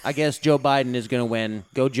I guess Joe Biden is going to win.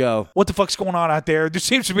 Go Joe. What the fuck's going on out there? There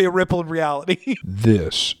seems to be a ripple in reality.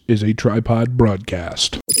 This is a tripod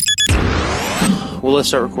broadcast. Well, let's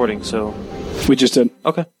start recording, so... We just did.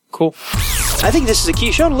 Okay, cool. I think this is a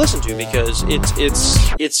key show to listen to because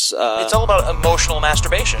it's all about emotional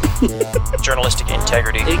masturbation. Journalistic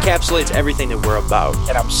integrity. It encapsulates everything that we're about.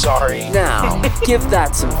 And I'm sorry. Now, give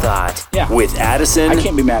that some thought. Yeah. With Addison. I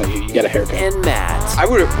can't be mad at you. You got a haircut. And Matt. I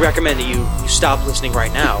would recommend that you stop listening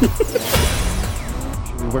right now.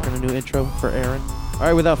 Should we work on a new intro for Aaron? All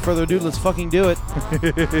right, without further ado, let's fucking do it.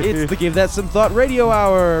 It's the Give That Some Thought Radio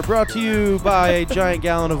Hour, brought to you by a giant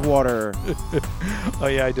gallon of water. Oh,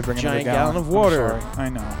 yeah, I did bring Giant another gallon of water. I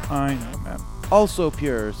know, man. Also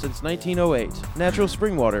pure since 1908. Natural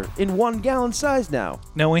spring water in 1 gallon size now.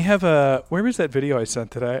 Now, we have where was that video I sent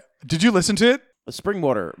today? Did you listen to it? Spring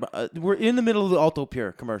water. We're in the middle of the Alto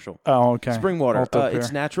Pure commercial. Oh, okay. Spring water. Alto Pure.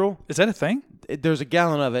 It's natural. Is that a thing? There's a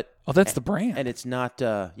gallon of it. Oh, that's the brand. And it's not,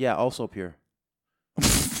 also pure.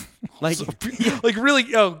 Like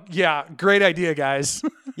really? Oh, yeah. Great idea, guys.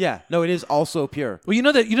 Yeah. No, it is also pure. Well, you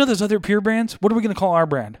know those other pure brands? What are we going to call our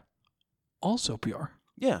brand? Also pure.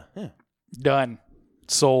 Yeah. Done.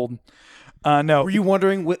 Sold. No. Were you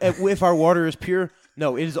wondering if our water is pure?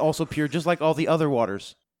 No, it is also pure, just like all the other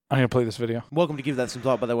waters. I'm going to play this video. Welcome to Give That Some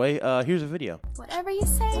Thought, by the way. Here's a video. Whatever you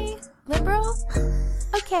say, liberal.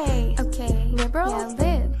 Okay, liberal. Yeah,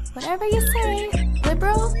 live. Whatever you say,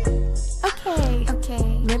 liberal.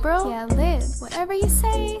 Okay, liberal. Yeah, live. Whatever you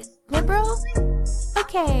say, liberal.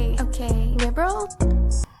 Okay, liberal.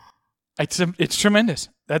 It's tremendous.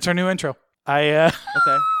 That's our new intro. Okay,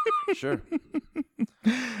 sure.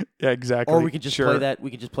 Yeah, exactly. Or we could just play that.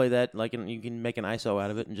 We could just play that. You can make an ISO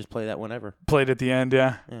out of it and just play that whenever. Play it at the end.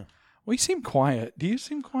 Yeah. Well, you seem quiet. Do you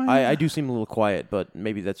seem quiet? I do seem a little quiet, but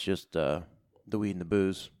maybe that's just the weed and the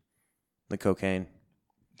booze, the cocaine.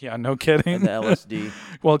 Yeah, no kidding. And the LSD.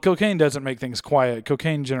 Well, cocaine doesn't make things quiet.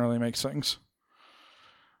 Cocaine generally makes things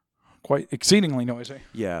quite exceedingly noisy.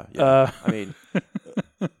 Yeah. I mean,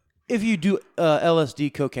 if you do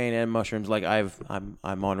LSD, cocaine, and mushrooms like I'm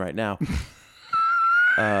on right now,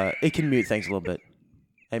 it can mute things a little bit.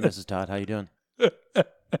 Hey, Mrs. Todd, how you doing?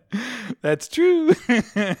 That's true.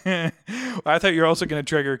 I thought you were also going to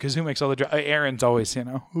trigger, because who makes all the drugs? Aaron's always,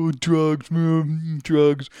 drugs.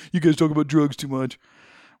 You guys talk about drugs too much.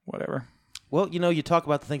 Whatever. Well, you talk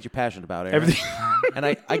about the things you're passionate about, Aaron. Everything. And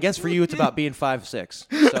I guess for you, it's about being 5'6".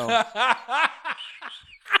 So.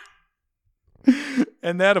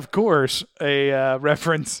 And that, of course, a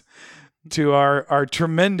reference to our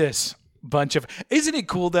tremendous bunch of... Isn't it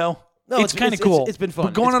cool, though? No, it's kind of cool. It's been fun.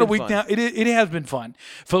 We're going on a week now. It has been fun.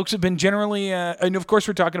 Folks have been generally... and, of course,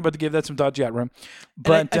 we're talking about the Give That Some Thought chat room.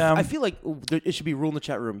 But I feel like it should be a rule in the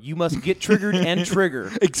chat room. You must get triggered and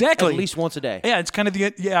trigger. Exactly. At least once a day. Yeah, it's kind of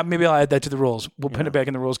the... Yeah, maybe I'll add that to the rules. We'll put it back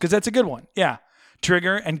in the rules, because that's a good one. Yeah.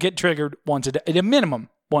 Trigger and get triggered once a day. At a minimum,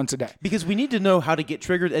 once a day. Because we need to know how to get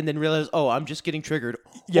triggered and then realize, I'm just getting triggered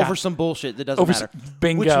over some bullshit that doesn't matter.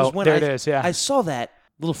 Bingo. Which was when it is, yeah. I saw that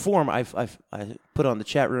little form I put on the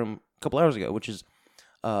chat roam a couple hours ago, which is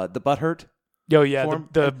the butthurt. Oh, yeah, form.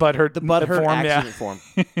 the butthurt. The butthurt form, accident form.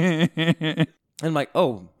 And I'm like,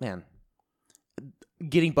 oh, man.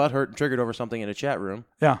 Getting butthurt and triggered over something in a chat room.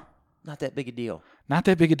 Yeah. Not that big a deal. Not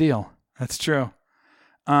that big a deal. That's true.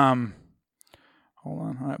 Hold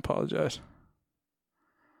on. I apologize.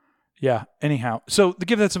 Yeah. Anyhow, so to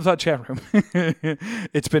Give That Some Thought chat room.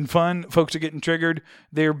 It's been fun. Folks are getting triggered.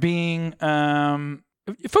 They're being...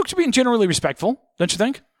 folks are being generally respectful, don't you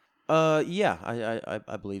think? Yeah,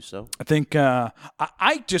 I believe so. I think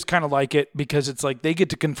I just kind of like it because it's like they get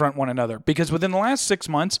to confront one another. Because within the last 6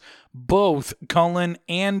 months, both Cullen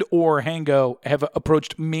and or Hango have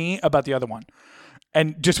approached me about the other one.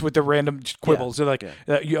 And just with the random quibbles, they're like,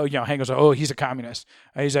 Hango's like, oh, he's a communist.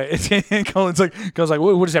 He's like, Cullen's like,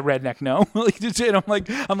 what does that redneck know? And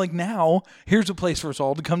I'm like, now here's a place for us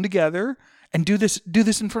all to come together and do this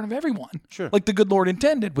in front of everyone. Sure. Like the good Lord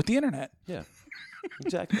intended with the internet. Yeah,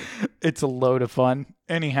 exactly. It's a load of fun.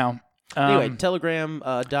 Anyhow. Anyway,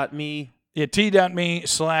 telegram.me. Yeah,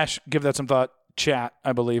 t.me/Give That Some Thought chat,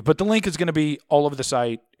 I believe. But the link is going to be all over the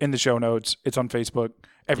site, in the show notes. It's on Facebook,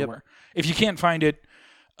 everywhere. Yep. If you can't find it,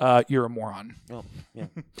 you're a moron. Oh, yeah.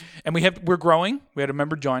 And we're growing. We had a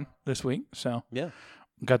member join this week, so yeah,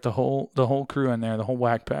 got the whole crew in there, the whole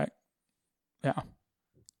whack pack. Yeah,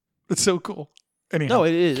 it's so cool. Anyhow. No,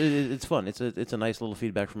 it is. It's fun. It's a nice little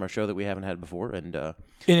feedback from our show that we haven't had before, and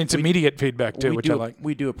it's immediate feedback too, which I like.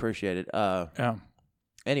 We do appreciate it. Yeah.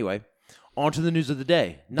 Anyway, on to the news of the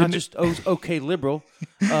day. Not just okay liberal.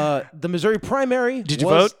 The Missouri primary. Did you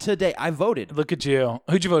was vote today? I voted. Look at you.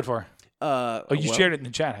 Who'd you vote for? You shared it in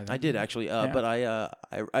the chat. I think. I did actually, but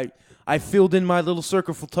I filled in my little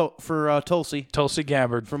circle for Tulsi. Tulsi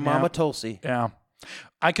Gabbard. For Mama Tulsi. Yeah.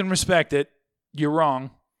 I can respect it. You're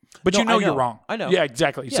wrong. But No, you know I know. you're wrong. I know. Yeah,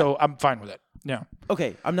 exactly. Yeah. So I'm fine with it. Yeah.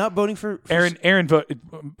 Okay, I'm not voting for Aaron voted,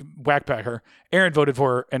 whack back her. Aaron voted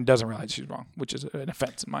for her and doesn't realize she's wrong, which is an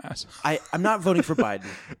offense in my eyes. I'm not voting for Biden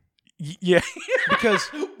Yeah. because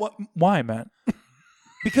Why, Matt?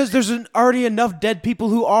 because there's already enough dead people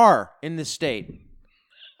who are in this state.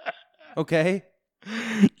 Okay?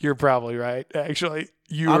 You're probably right, actually.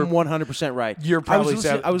 I'm 100% right. You're probably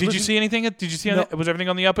Did you see anything? Did you see was everything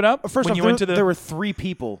on the up and up? First when off, you went to the there were 3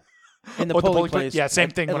 people in the at the polling place. Yeah, same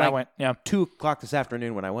thing at when I like went. Yeah. 2 o'clock this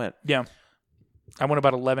afternoon when I went. Yeah. I went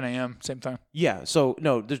about 11 a.m. same time. Yeah, so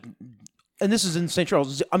no, and this is in St.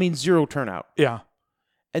 Charles. I mean, 0 turnout. Yeah.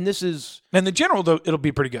 And this is And the general, though, it'll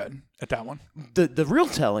be pretty good at that one. the real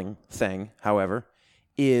telling thing, however,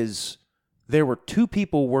 is there were 2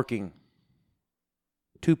 people working.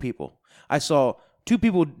 2 people. I saw 2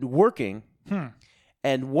 people working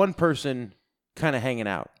and 1 person kind of hanging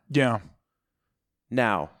out. Yeah.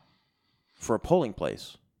 Now, for a polling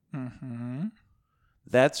place,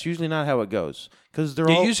 that's usually not how it goes because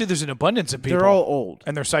Usually there's an abundance of people. They're all old,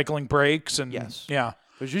 and they're cycling breaks and yes, yeah.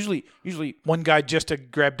 There's usually one guy just to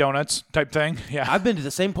grab donuts type thing. Yeah, I've been to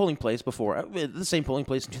the same polling place before. I've been to the same polling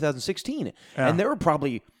place in 2016, and there were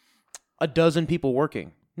probably a dozen people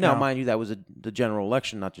working. Now, mind you, that was the general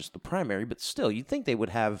election, not just the primary, but still, you'd think they would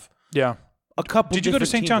have a couple. Did you go to different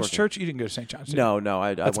St. teams John's working. Church? You didn't go to St. John's. No,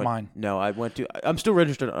 That's went, mine. No, I went to. I'm still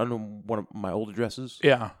registered on one of my old addresses.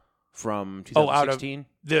 Yeah. From 2016. Oh, out of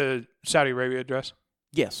the Saudi Arabia address.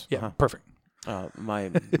 Yes. Yeah. Perfect. My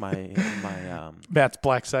Matt's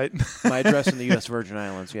black site. my address in the U.S. Virgin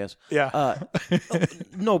Islands. Yes. Yeah.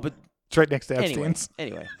 No, but It's right next to anyway, Epstein's.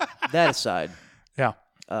 that aside. Yeah.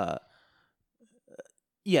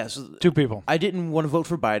 Yes. 2 people. I didn't want to vote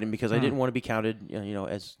for Biden because I didn't want to be counted.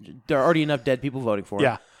 As there are already enough dead people voting for him.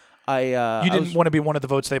 Yeah. You didn't want to be one of the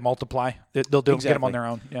votes they multiply. They'll get them on their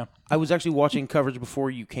own. Yeah. I was actually watching coverage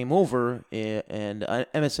before you came over, and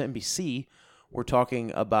MSNBC were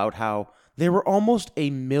talking about how there were almost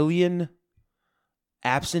 1 million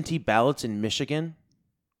absentee ballots in Michigan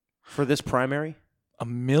for this primary.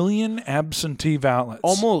 1 million absentee ballots.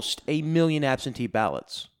 Almost 1 million absentee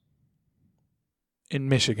ballots in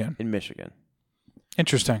Michigan.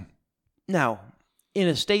 Interesting. Now, in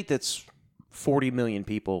a state that's 40 million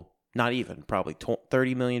people, not even, probably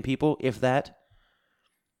 30 million people, if that,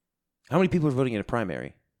 how many people are voting in a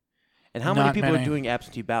primary? And how many people are doing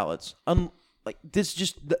absentee ballots? It's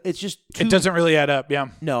just too, it doesn't really add up, yeah.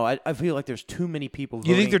 No, I feel like there's too many people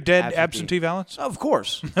voting. You think they're dead absentee ballots? Of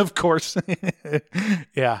course. Of course.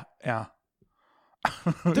 Yeah.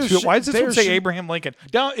 Why does this one say Abraham Lincoln?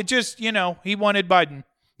 No, it just, he wanted Biden.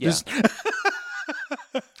 Yeah.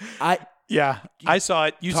 I saw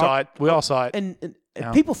it. You saw it. We all saw it. And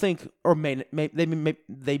people think, or may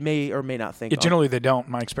or may not think. Generally, they don't.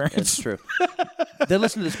 In my experience, it's true. They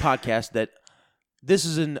listen to this podcast that this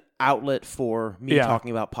is an outlet for me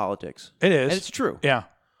talking about politics. It is, and it's true. Yeah,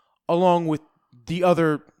 along with the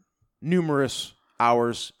other numerous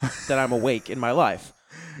hours that I'm awake in my life.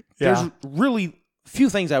 There's really few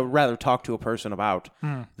things I would rather talk to a person about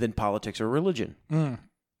than politics or religion.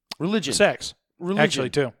 Religion, sex, religion.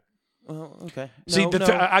 Actually, too. Well, okay. See,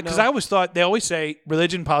 because I always thought they always say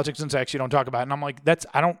religion, politics, and sex you don't talk about, and I'm like,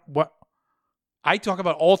 I talk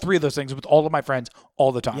about all 3 of those things with all of my friends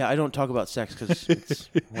all the time. Yeah, I don't talk about sex because it's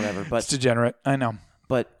whatever. But it's degenerate. I know.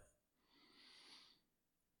 But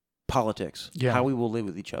politics, how we will live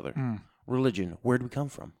with each other. Religion, where do we come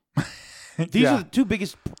from? These are the 2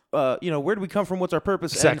 biggest. Where do we come from? What's our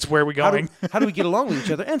purpose? Sex, where are we going? How do we get along with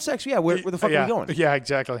each other? And sex, where the fuck are we going? Yeah,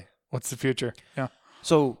 exactly. What's the future? Yeah.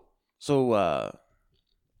 So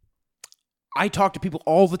I talk to people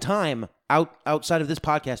all the time outside of this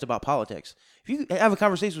podcast about politics. If you have a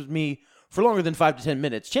conversation with me for longer than 5 to 10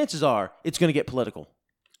 minutes, chances are it's going to get political.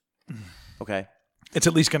 Okay? It's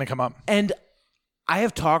at least going to come up. And I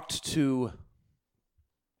have talked to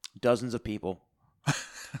dozens of people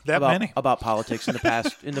about politics in the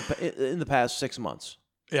past in the past 6 months.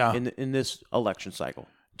 Yeah. In this election cycle.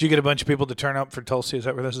 Did you get a bunch of people to turn up for Tulsi? Is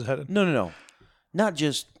that where this is headed? No. Not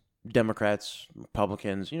just Democrats,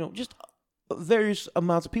 Republicans, just various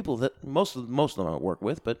amounts of people that most of them I work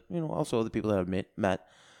with, but also other people that I've met.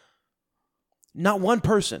 Not one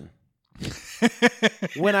person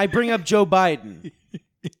when I bring up Joe Biden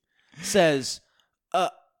says,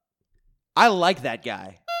 I like that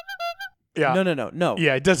guy. Yeah. No.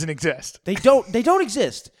 Yeah, it doesn't exist. They don't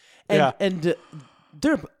exist. And Yeah. and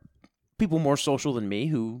there are people more social than me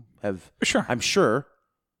who have Sure. I'm sure,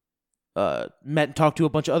 met and talked to a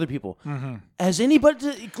bunch of other people. Has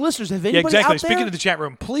anybody, listeners, have anybody Yeah, exactly. out there? Speaking of the chat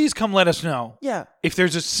room, please come let us know. Yeah. If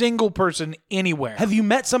there's a single person anywhere. Have you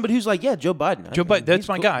met somebody who's like, yeah, Joe Biden? Joe Biden, that's he's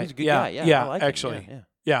my cool. guy. He's a good Yeah, guy. Yeah, yeah, I like him. actually. Yeah.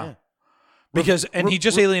 Yeah. Because he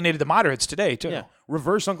just alienated the moderates today too. Yeah.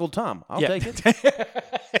 Reverse Uncle Tom. I'll take it.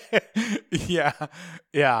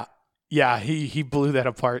 Yeah. He blew that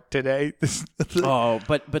apart today. Oh,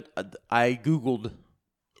 but I Googled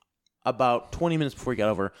about 20 minutes before he got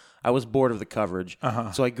over. I was bored of the coverage,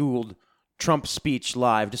 so I Googled Trump's speech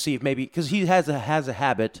live to see if maybe, because he has a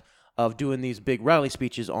habit of doing these big rally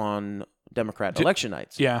speeches on Democrat election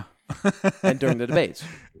nights, Yeah. and during the debates,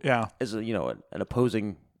 Yeah. as a, an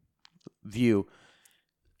opposing view.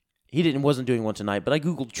 He wasn't doing one tonight, but I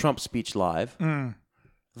Googled Trump's speech live.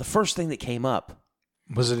 The first thing that came up.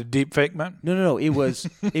 Was it a deep fake, man? No. It was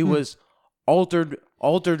altered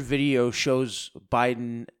video shows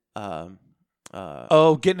Biden.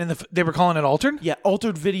 Getting in they were calling it altered? Yeah,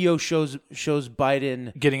 altered video shows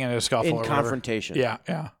Biden Getting into a scuffle in or whatever. confrontation.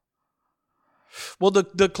 Yeah. Well,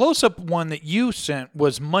 the close-up one that you sent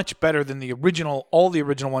was much better than all the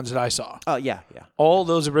original ones that I saw. Yeah. All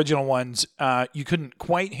those original ones, you couldn't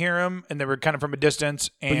quite hear them, and they were kind of from a distance.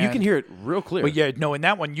 And, But you can hear it real clear. But yeah, no, in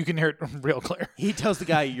that one, you can hear it real clear. He tells the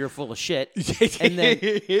guy, "You're full of shit," and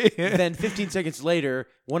then 15 seconds later,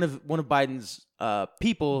 one of Biden's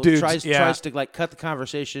people Dudes, tries yeah. to like cut the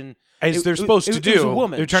conversation. As they're supposed to do. It was a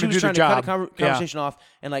woman. They're trying She to was do their trying job. to cut the conversation off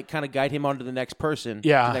and like kind of guide him on to the next person.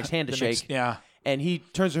 Yeah. The next hand to shake. Yeah. And he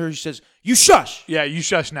turns to her. She says, "You shush. Yeah, you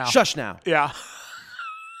shush now. Shush now." Yeah.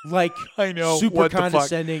 Like I know. super What the fuck?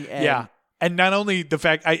 condescending. And Yeah. And not only the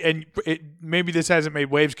fact, maybe this hasn't made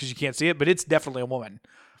waves because you can't see it, but it's definitely a woman.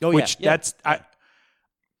 Oh, yeah. Which Yeah.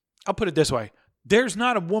 I'll put it this way. There's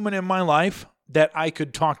not a woman in my life that I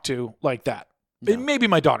could talk to like that. Maybe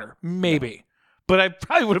my daughter. Maybe. But I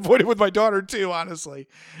probably would avoid it with my daughter too, honestly.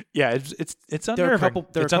 Yeah, it's unnerving. There are a couple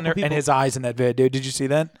And his eyes in that vid, dude. Did you see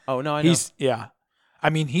that? Oh no, I know. Yeah. I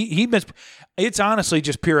mean, he missed. It's honestly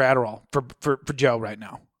just pure Adderall for Joe right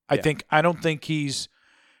now. I don't think he's,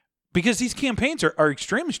 because these campaigns are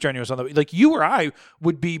extremely strenuous on the, like you or I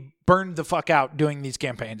would be burned the fuck out doing these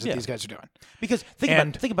campaigns that these guys are doing. Because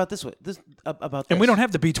think about this way. About this. And we don't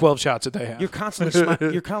have the B12 shots that they have. You're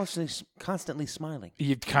constantly constantly smiling.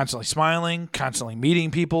 You're constantly smiling, constantly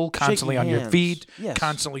meeting people, constantly on your hands. feet, Yes.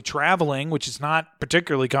 constantly traveling, which is not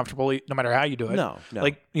particularly comfortable no matter how you do it. No.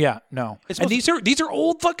 Like, yeah, no. It's And these are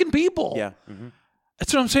old fucking people. Yeah. Mm-hmm.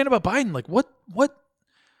 That's what I'm saying about Biden. Like, what?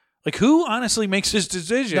 Like, who honestly makes this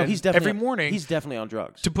decision No, he's definitely every morning He's definitely on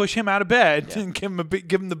drugs. to push him out of bed and give him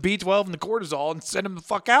the B12 and the cortisol and send him the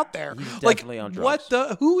fuck out there? He's Like, definitely on drugs.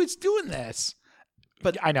 who is doing this?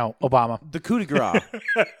 But I know, Obama The coup de grace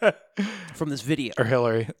from this video or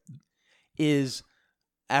Hillary. is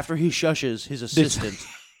after he shushes his assistant,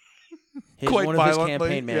 Quite one of his violently.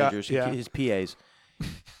 campaign managers, Yeah. his PAs.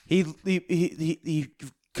 He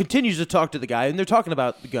continues to talk to the guy, and they're talking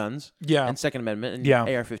about the guns, Yeah. and Second Amendment, and Yeah.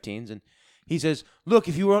 AR-15s, and he says, "Look,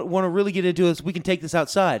 if you want to really get into this, we can take this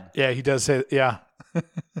outside." Yeah, he does say, yeah.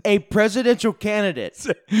 A presidential candidate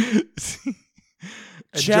And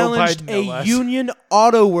Joe challenged Biden, no a less. union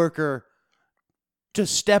auto worker to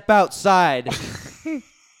step outside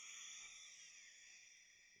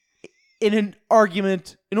in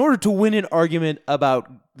order to win an argument about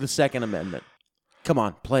the Second Amendment. Come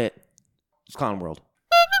on, play it. It's Clown World.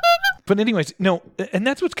 But anyways, no, and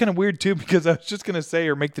that's what's kind of weird too, because I was just going to say,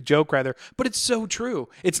 or make the joke rather, but it's so true.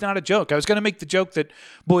 It's not a joke. I was going to make the joke that,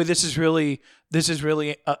 boy, this is really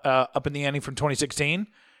up in the ante from 2016,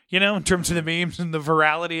 in terms of the memes and the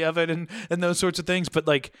virality of it and those sorts of things. But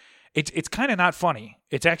like, it's kind of not funny.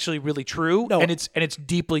 It's actually really true, No. and it's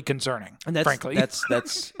deeply concerning. And that's, frankly,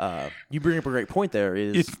 that's you bring up a great point there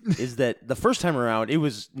is that the first time around it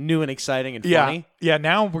was new and exciting and yeah, funny. yeah.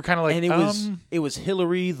 Now we're kind of like, And it was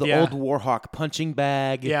Hillary, the yeah. old Warhawk punching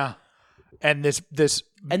bag. yeah, and this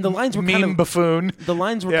And the lines were meme kind of buffoon. The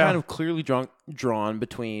lines were Yeah. kind of clearly drawn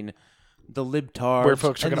between the libtards Where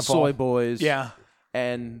folks are and gonna the fall. soy boys, Yeah,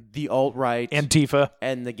 and the alt-right Antifa.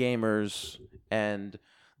 and the gamers and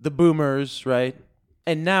the boomers, right?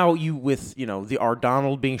 And now you with the R.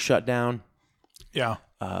 Donald being shut down, Yeah,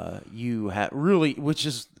 you have really, which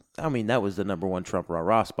is, I mean, that was the number one Trump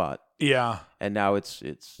rah-rah spot, yeah, and now it's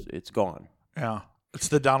gone. yeah. It's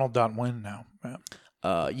the Donald win now.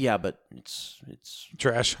 Yeah. Yeah, but it's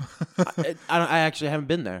Trash. I actually haven't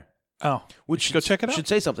been there. Oh, Which go check it out. Should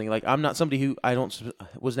say something like I'm not somebody who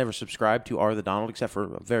was never subscribed to R. the Donald except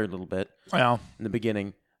for a very little bit Well, in the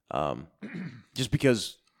beginning, just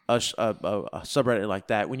because a subreddit like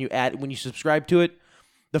that when you subscribe to it,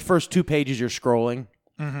 the first 2 pages you're scrolling,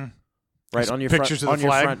 right on your pictures front, of the on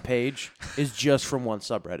flag. your front page is just from one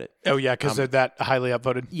subreddit. Oh yeah, because they're that highly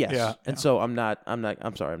upvoted. Yes, Yeah. and so I'm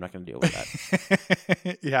sorry, I'm not going to deal with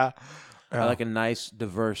that. Yeah. I like a nice,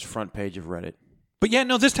 diverse front page of Reddit. But yeah,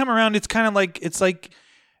 no, this time around, it's kind of like,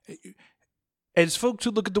 as folks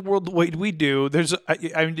who look at the world the way we do, there's,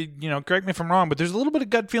 correct me if I'm wrong, but there's a little bit of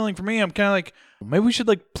gut feeling for me. I'm kind of like, maybe we should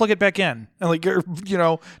like plug it back in and like, turn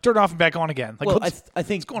it off and back on again. Like, Well, I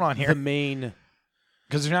think what's going on here? The main,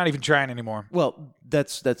 Because they're not even trying anymore. well,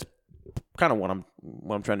 that's kind of what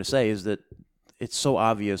I'm trying to say is that it's so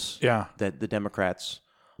obvious Yeah. that the Democrats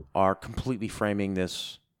are completely framing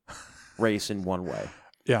this race in one way.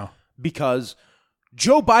 Yeah. Because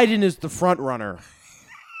Joe Biden is the front runner.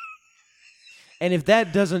 And if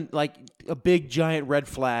that doesn't, like, a big giant red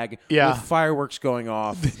flag Yeah. with fireworks going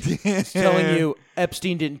off, it's telling you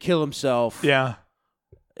Epstein didn't kill himself. Yeah.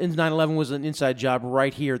 And 9/11 was an inside job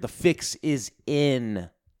right here. The fix is in.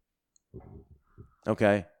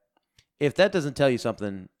 Okay? If that doesn't tell you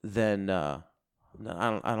something, then I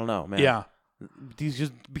don't know, man. Yeah.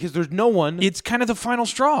 Because there's no one. It's kind of the final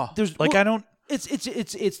straw. There's like, well, I don't.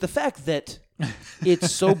 It's the fact that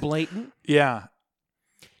it's so blatant. Yeah.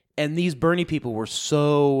 And these Bernie people were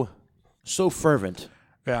so fervent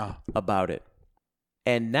Yeah. about it.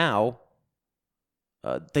 And now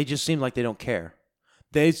they just seem like they don't care.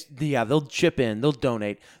 They'll chip in, they'll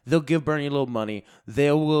donate, they'll give Bernie a little money,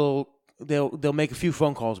 they'll make a few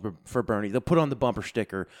phone calls for Bernie, they'll put on the bumper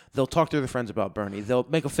sticker, they'll talk to their friends about Bernie, they'll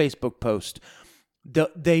make a Facebook post.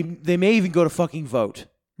 They may even go to fucking vote.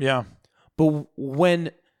 Yeah. But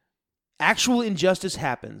when actual injustice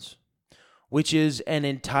happens, which is an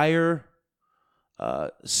entire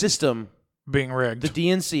system, Being rigged. the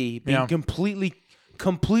DNC being Yeah.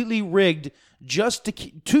 completely rigged just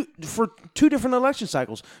for 2 different election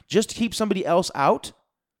cycles, just to keep somebody else out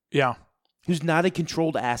Yeah. who's not a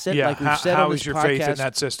controlled asset. Yeah. Like we've said How on this is your podcast faith in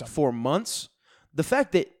that system? for months. The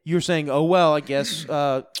fact that you're saying, "Oh well, I guess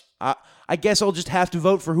I guess I'll just have to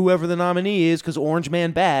vote for whoever the nominee is because Orange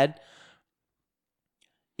Man bad."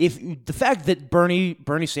 If the fact that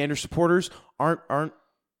Bernie Sanders supporters aren't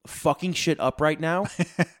fucking shit up right now,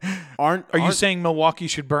 Are you saying Milwaukee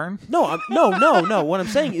should burn? No, no. What I'm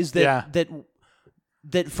saying is that Yeah.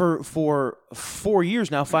 that for 4 years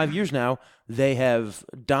now, 5 years now, they have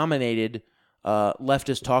dominated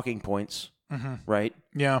leftist talking points, right?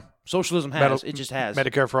 Yeah. Socialism has. It just has.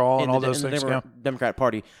 Medicare for all and all those in things. the Democrat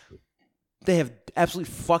Party. They have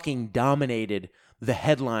absolutely fucking dominated the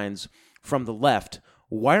headlines from the left.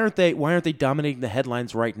 Why aren't they dominating the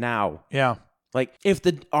headlines right now? Yeah. Like, if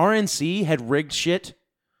the RNC had rigged shit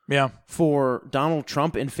Yeah. for Donald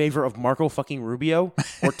Trump in favor of Marco fucking Rubio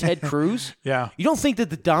or Ted Cruz, Yeah. you don't think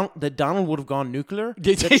that Donald would have gone nuclear?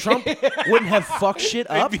 That Trump wouldn't have fucked shit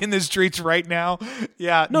up? Maybe in the streets right now.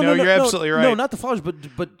 Yeah. No, you're absolutely right. No, not the followers,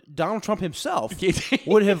 but Donald Trump himself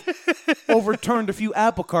would have overturned a few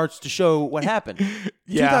apple carts to show what happened.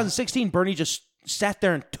 Yeah. 2016, Bernie just sat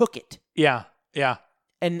there and took it. Yeah. Yeah.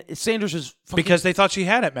 And Sanders is fucking, Because they thought she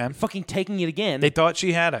had it, man. fucking taking it again. They thought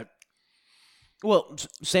she had it. Well,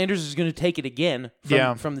 Sanders is going to take it again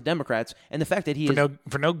from the Democrats, and the fact that he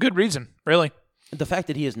For no good reason, really. the fact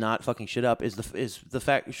that he is not fucking shit up is the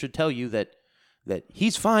fact should tell you that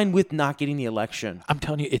he's fine with not getting the election. I'm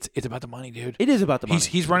telling you, it's about the money, dude. It is about the money.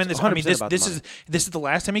 He's running It's this. I mean, 100% about the this money. is the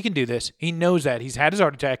last time he can do this. He knows that. He's had his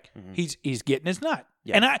heart attack. He's getting his nut.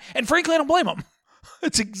 Yeah. And frankly, I don't blame him.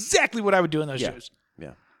 That's exactly what I would do in those shoes.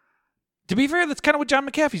 Yeah. To be fair, that's kind of what John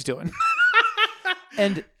McAfee's doing.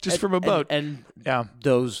 And Just from a boat. And Yeah.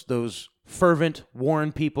 those fervent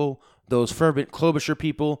Warren people, those fervent Klobuchar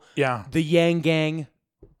people, Yeah. the Yang Gang,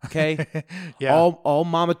 okay? Yeah. All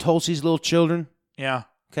Mama Tulsi's little children, Yeah.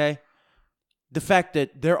 okay? The fact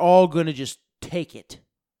that they're all going to just take it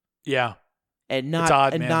Yeah. and It's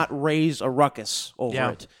odd, man. not raise a ruckus over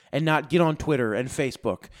Yeah. it and not get on Twitter and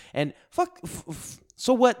Facebook and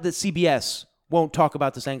so what that CBS won't talk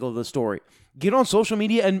about this angle of the story. Get on social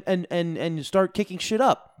media and start kicking shit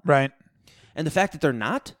up. Right. And the fact that they're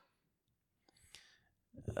not,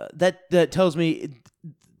 that tells me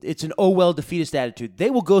it's an oh well defeatist attitude. They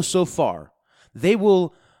will go so far. They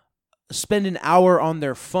will spend an hour on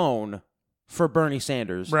their phone for Bernie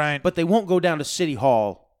Sanders. Right. But they won't go down to City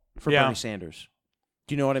Hall for Yeah. Bernie Sanders.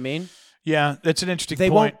 Do you know what I mean? Yeah. That's an interesting They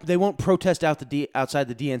point. won't protest outside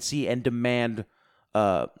the DNC and demand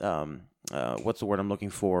what's the word I'm looking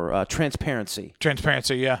for? Transparency.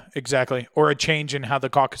 Transparency, yeah, exactly. Or a change in how the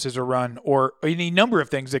caucuses are run, or any number of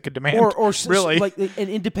things that could demand. Or really, like an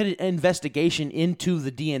independent investigation into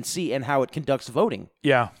the DNC and how it conducts voting.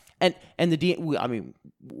 yeah, And I mean,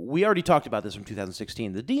 we already talked about this from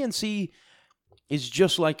 2016. The DNC is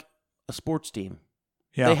just like a sports team.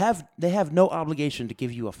 Yeah. They have no obligation to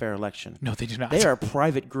give you a fair election. No, they do not. They are a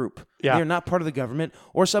private group. Yeah. They are not part of the government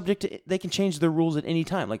or subject to. They can change their rules at any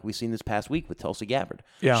time, like we've seen this past week with Tulsi Gabbard.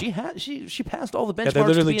 Yeah. She passed all the benchmarks. Yeah, they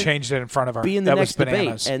literally to changed it in front of her. be in the that next was debate,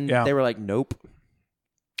 bananas. and yeah. they were like, nope.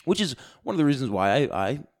 Which is one of the reasons why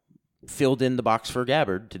I filled in the box for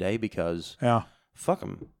Gabbard today, because Yeah. fuck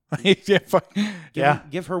them. yeah. Fuck. Yeah.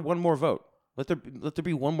 Give her one more vote. Let there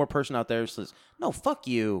be one more person out there who says, no, fuck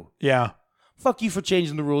you. Yeah. Fuck you for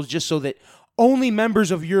changing the rules just so that only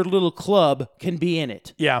members of your little club can be in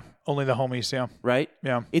it, Yeah. Only the homies. Yeah. right?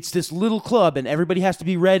 Yeah. It's this little club, and everybody has to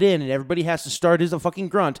be read in, and everybody has to start as a fucking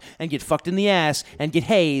grunt and get fucked in the ass and get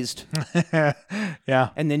hazed, Yeah.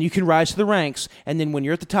 and then you can rise to the ranks, and then when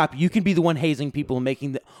you're at the top, you can be the one hazing people and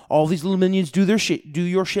making all these little minions do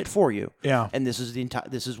your shit for you. Yeah. And this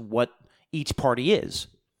is what each party is.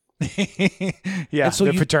 Yeah. And so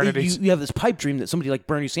the fraternities. you have this pipe dream that somebody like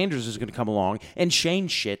Bernie Sanders is going to come along and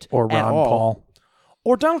change shit or at Ron all. Paul.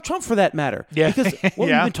 Or Donald Trump, for that matter. Yeah. Because what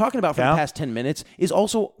Yeah. we've been talking about for Yeah. the past 10 minutes is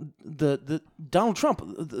also the Donald Trump.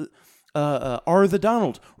 Are the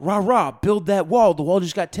Donald. Rah, rah, build that wall. The wall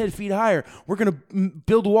just got 10 feet higher. We're going to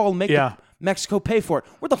build a wall and make Yeah. Mexico pay for it.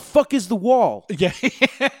 Where the fuck is the wall? Yeah.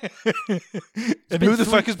 And who the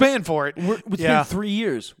fuck is paying for it? It's Yeah. been 3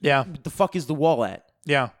 years. Yeah. What the fuck is the wall at?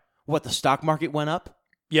 Yeah. What, the stock market went up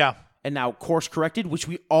Yeah. and now course corrected, which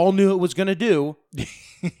we all knew it was going to do.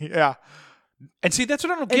 Yeah. And see, that's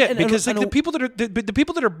what I don't get, because and the people that are the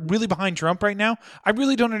people that are really behind Trump right now, I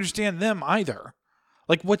really don't understand them either.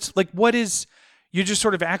 What is, you're just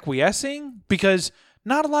sort of acquiescing, because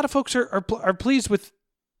not a lot of folks are pleased with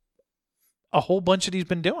a whole bunch that he's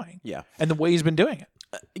been doing. Yeah. And the way he's been doing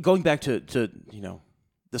it. Going back to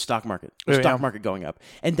the stock market. The Yeah. stock market going up.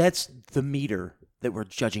 And that's the meter that we're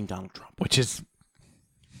judging Donald Trump. Which is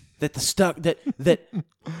That that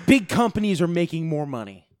big companies are making more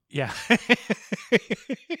money. yeah.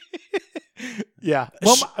 Yeah.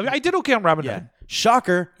 Well, I did okay on Robinhood.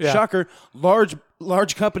 Shocker. Yeah. Shocker.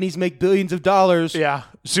 Large companies make billions of dollars. Yeah.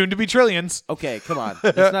 Soon to be trillions. Okay, come on.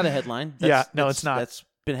 That's not a headline. It's not. That's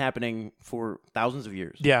been happening for thousands of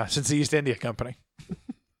years. Yeah, since the East India Company.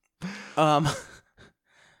 Um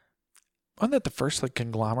Wasn't that the first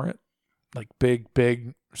conglomerate?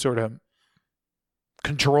 Big sort of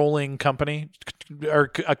controlling company,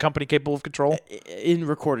 or a company capable of control? in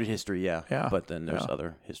recorded history, yeah. Yeah. But then there's Yeah.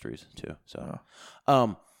 other histories too. So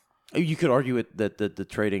you could argue that the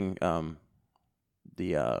trading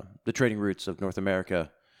the trading routes of North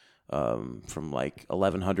America from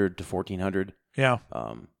 1100 to 1400 Yeah.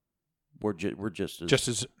 were just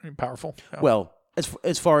As powerful. Yeah. well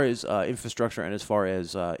as far as infrastructure and as far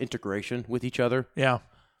as integration with each other. Yeah.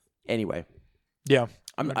 Anyway, Yeah.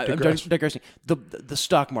 I'm digress. digressing. The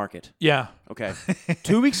stock market. Yeah. Okay,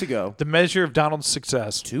 2 weeks ago. The measure of Donald's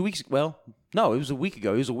success. 2 weeks. Well, no, it was a week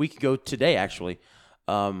ago. It was a week ago today, actually.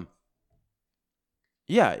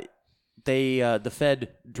 Yeah, the Fed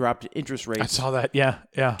dropped interest rates I saw that. Yeah.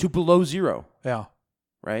 Yeah. to below zero. Yeah.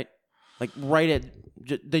 Right, right at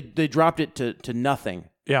they dropped it to nothing.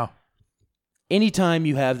 Yeah. Anytime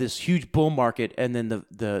you have this huge bull market and then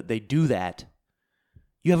they do that,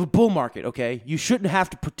 you have a bull market, okay? You shouldn't have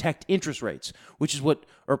to protect interest rates,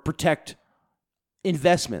 or protect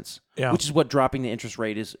investments, Yeah. which is what dropping the interest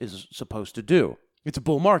rate is supposed to do. It's a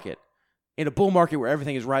bull market. In a bull market where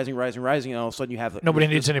everything is rising, and all of a sudden you have Nobody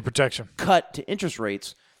this needs any protection. cut to interest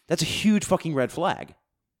rates, that's a huge fucking red flag.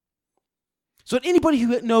 So anybody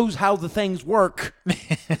who knows how the things work,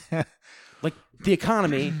 like the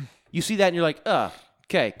economy, you see that and you're like,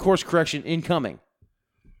 okay, course correction incoming.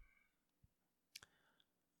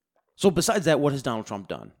 So besides that, what has Donald Trump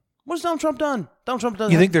done? What has Donald Trump done? Donald Trump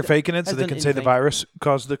doesn't. You think they're faking it so has they done can say the anything. virus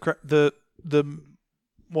caused the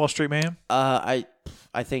Wall Street mayhem?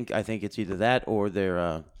 I think it's either that or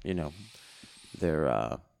they're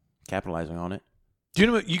capitalizing on it. Do you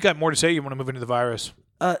know what? You got more to say? You want to move into the virus?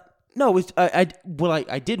 No,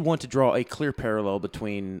 I did want to draw a clear parallel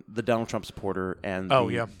between the Donald Trump supporter and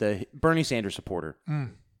the Bernie Sanders supporter.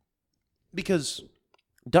 Because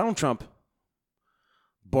Donald Trump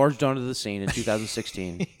barged onto the scene in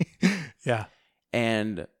 2016 Yeah.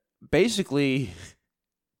 and basically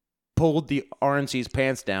pulled the RNC's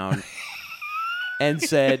pants down and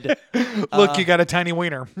said, "Look, you got a tiny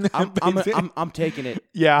wiener." I'm taking it.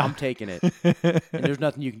 Yeah. I'm taking it. And there's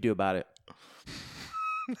nothing you can do about it.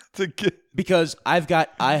 Because I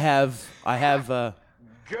have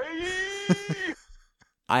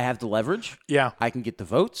the leverage. Yeah. I can get the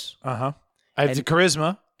votes. I have the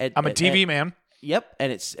charisma. I'm a TV man. Yep,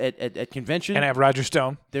 and it's at convention. And I have Roger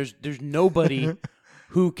Stone. There's nobody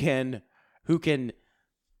who can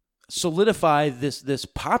solidify this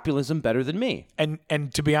populism better than me.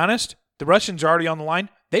 And to be honest, the Russians are already on the line.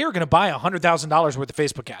 They are going to buy $100,000 worth of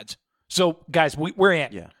Facebook ads. So, guys, we're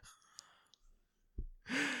in. Yeah.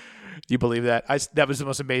 Do you believe that? That was the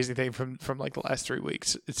most amazing thing from like the last 3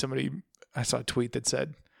 weeks. I saw a tweet that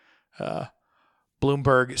said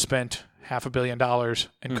Bloomberg spent $500 million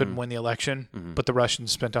and couldn't win the election, but the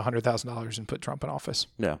Russians spent $100,000 and put Trump in office.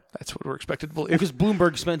 Yeah. That's what we're expected to believe. Because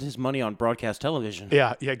Bloomberg spent his money on broadcast television.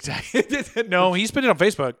 Yeah, exactly. No, he spent it on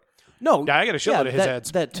Facebook. No. Yeah, I got a shitload of his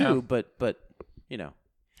ads. That too, Yeah. but you know.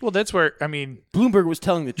 Well, that's where, I mean... Bloomberg was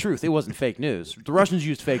telling the truth. It wasn't fake news. The Russians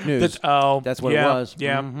used fake news. That's what it was.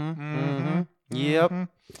 Yeah. Yep.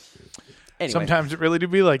 Anyway. Sometimes it really do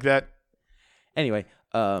be like that. Anyway,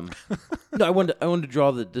 no, I wanted to draw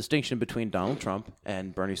the distinction between Donald Trump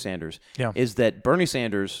and Bernie Sanders. Yeah. Is that Bernie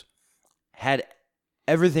Sanders had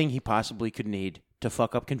everything he possibly could need to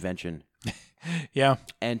fuck up convention. Yeah.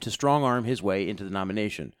 And to strong arm his way into the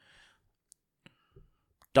nomination.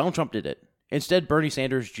 Donald Trump did it. Instead, Bernie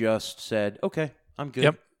Sanders just said, "Okay, I'm good.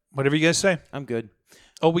 Yep. Whatever you guys say. I'm good."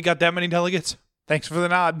 Oh, we got that many delegates? Thanks for the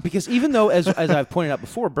nod. Because even though, as I've pointed out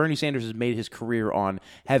before, Bernie Sanders has made his career on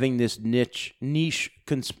having this niche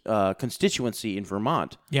constituency in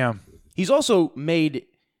Vermont. Yeah. He's also made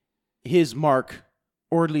his mark,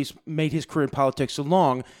 or at least made his career in politics so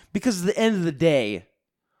long, because at the end of the day,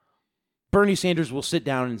 Bernie Sanders will sit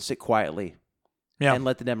down and sit quietly and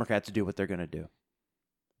let the Democrats do what they're going to do.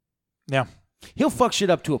 Yeah. He'll fuck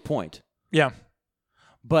shit up to a point. Yeah.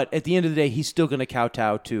 But at the end of the day, he's still going to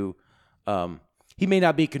kowtow to... he may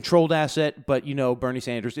not be a controlled asset, but, Bernie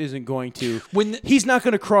Sanders isn't going to... he's not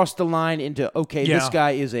going to cross the line into, this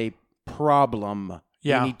guy is a problem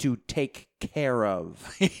we need to take care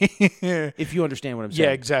of. If you understand what I'm saying.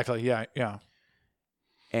 Yeah, exactly. Yeah.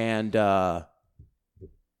 And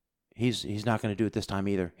he's not going to do it this time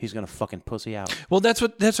either. He's going to fucking pussy out. Well, that's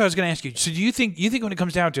what I was going to ask you. So do you think when it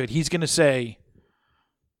comes down to it, he's going to say,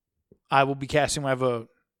 I will be casting my vote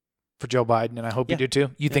for Joe Biden, and I hope you do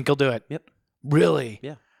too? You think he'll do it? Yep. Really?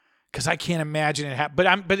 Yeah. Because I can't imagine it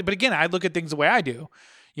happen. But again, I look at things the way I do.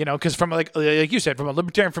 Because from like you said, from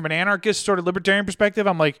an anarchist sort of libertarian perspective,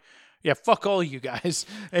 I'm like, yeah, fuck all you guys.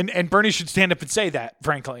 And Bernie should stand up and say that,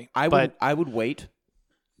 frankly. I would wait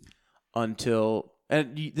until,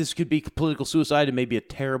 and this could be political suicide and maybe a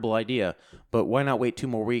terrible idea, but why not wait 2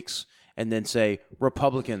 more weeks and then say,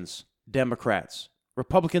 Republicans, Democrats,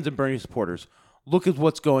 Republicans and Bernie supporters, look at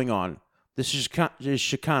what's going on. This is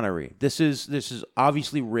chicanery. This is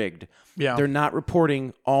obviously rigged. Yeah. They're not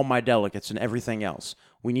reporting all my delegates and everything else.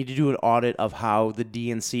 We need to do an audit of how the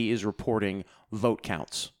DNC is reporting vote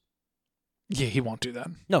counts. Yeah, he won't do that.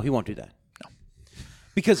 No, he won't do that. No.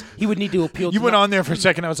 Because he would need to appeal to... You went on there for a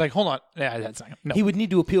second. I was like, hold on. Yeah, that's not... No. He would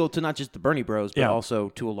need to appeal to not just the Bernie bros, but also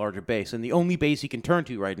to a larger base. And the only base he can turn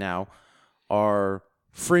to right now are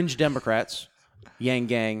fringe Democrats, Yang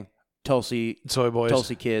Gang, Tulsi... Soy Boys.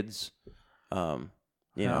 Tulsi Kids... maybe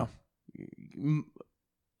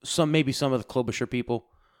some of the Klobuchar people,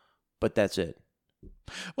 but that's it.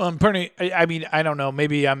 Well, and Bernie, I mean, I don't know.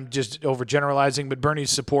 Maybe I'm just overgeneralizing, but Bernie's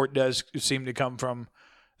support does seem to come from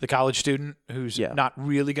the college student who's not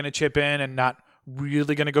really going to chip in and not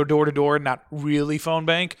really going to go door to door, not really phone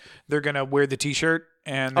bank. They're going to wear the T-shirt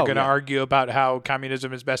and they're going to argue about how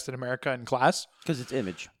communism is best in America in class because it's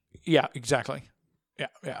image. Yeah, exactly. Yeah,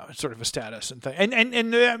 it's sort of a status and thing.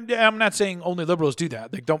 And I'm not saying only liberals do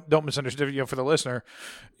that. Like, don't misunderstand. For the listener,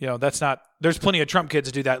 that's not. There's plenty of Trump kids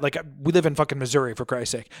that do that. Like, we live in fucking Missouri, for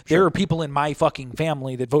Christ's sake. Sure. There are people in my fucking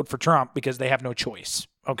family that vote for Trump because they have no choice.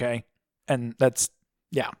 Okay, and that's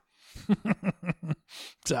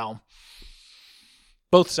so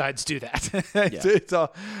both sides do that. It's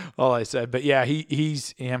all I said. But yeah,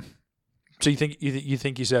 he's. So you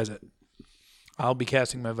think he says it? I'll be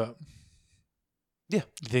casting my vote. Yeah.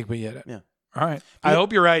 You think we get it? Yeah. All right. I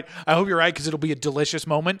hope you're right. Because it'll be a delicious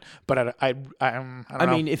moment. But I don't know.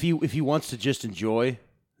 mean, if he wants to just enjoy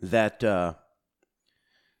that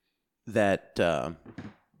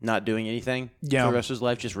not doing anything for the rest of his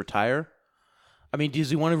life, just retire. I mean, does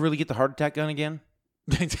he want to really get the heart attack gun again?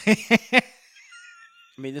 I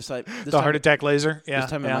mean, this heart attack laser. Yeah. This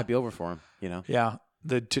time it might be over for him. Yeah.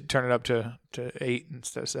 Turn it up to 8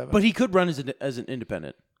 instead of 7. But he could run as an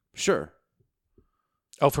independent. Sure.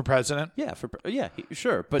 Oh, for president? Yeah,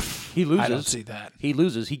 sure. But he loses. I don't see that. He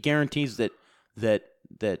loses. He guarantees that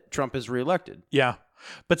Trump is reelected. Yeah.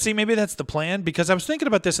 But see, maybe that's the plan, because I was thinking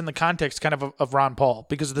about this in the context kind of Ron Paul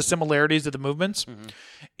because of the similarities of the movements. Mm-hmm.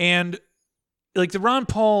 And like the Ron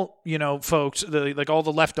Paul, folks, like all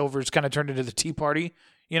the leftovers kind of turned into the Tea Party,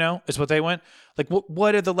 is what they went. Like,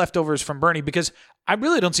 what are the leftovers from Bernie? Because I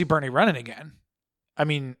really don't see Bernie running again. I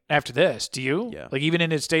mean, after this, do you? Yeah. Like, even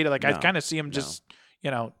in his state, like, No. I kind of see him just,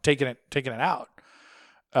 taking it out.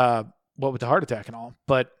 What with the heart attack and all.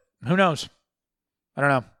 But who knows? I don't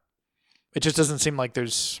know. It just doesn't seem like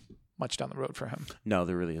there's much down the road for him. No,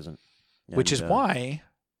 there really isn't. Which is why,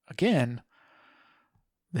 again,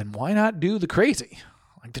 then why not do the crazy?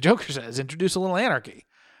 Like the Joker says, introduce a little anarchy.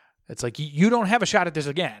 It's like you don't have a shot at this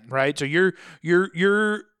again, right? So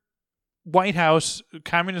your White House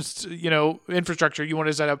communist, infrastructure you want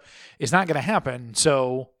to set up is not going to happen.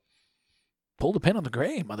 So pull the pin on the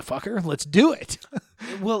gray, motherfucker. Let's do it.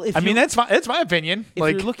 Well, that's my opinion. If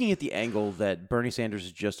like you're looking at the angle that Bernie Sanders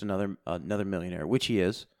is just another millionaire, which he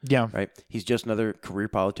is, yeah, right? He's just another career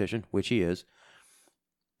politician, which he is.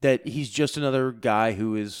 That he's just another guy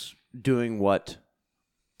who is doing what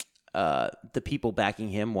the people backing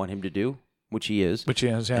him want him to do, which he is. Which he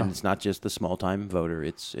is, yeah. And it's not just the small time voter.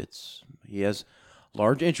 It's he has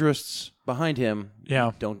large interests behind him.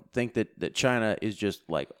 Yeah. Don't think that China is just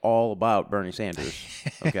like all about Bernie Sanders.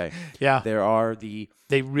 Okay. Yeah. There are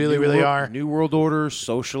They really are. New World Order,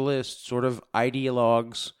 socialist sort of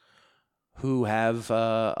ideologues who have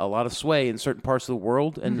a lot of sway in certain parts of the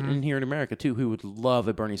world and here in America too, who would love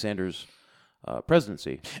a Bernie Sanders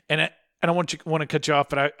presidency. And I don't want to cut you off,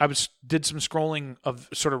 but I did some scrolling of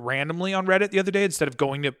sort of randomly on Reddit the other day instead of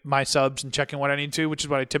going to my subs and checking what I need to, which is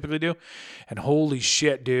what I typically do. And holy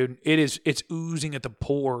shit, dude, it's oozing at the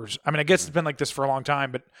pores. I mean, I guess it's been like this for a long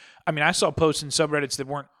time, but I mean, I saw posts in subreddits that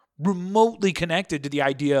weren't remotely connected to the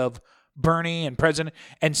idea of Bernie and president,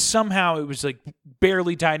 and somehow it was like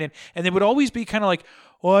barely tied in. And they would always be kind of like,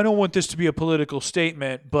 well, I don't want this to be a political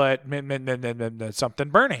statement, but something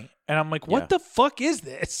Bernie. And I'm like, what the fuck is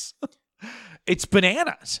this? It's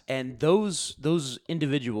bananas. And those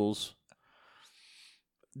individuals,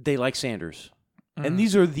 they like Sanders. And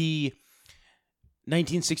these are the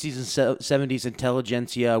 1960s and 70s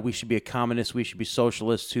intelligentsia. We should be a communist. We should be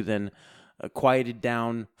socialists, who then quieted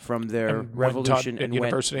down from their revolution and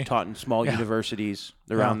went taught in small universities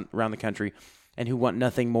around the country, and who want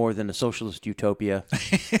nothing more than a socialist utopia.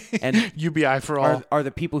 And UBI for all. Are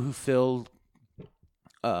the people who filled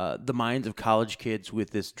the minds of college kids with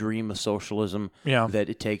this dream of socialism, that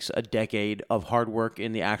it takes a decade of hard work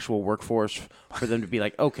in the actual workforce for them to be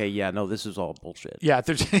like, okay, no, this is all bullshit. Yeah,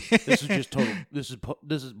 this is just total. This is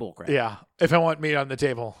bullcrap. Yeah, if I want meat on the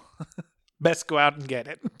table, best go out and get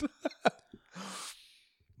it.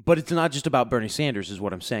 But it's not just about Bernie Sanders, is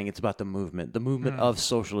what I'm saying. It's about the movement of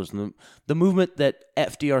socialism, the movement that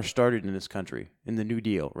FDR started in this country in the New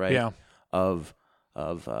Deal, right? Yeah. Of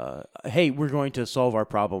hey, we're going to solve our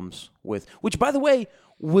problems with, which, by the way,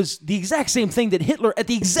 was the exact same thing that Hitler at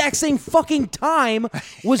the exact same fucking time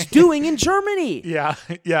was doing in Germany. Yeah,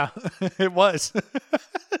 it was.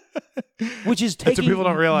 Which is taking people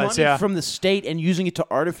don't realize, money from the state and using it to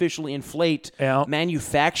artificially inflate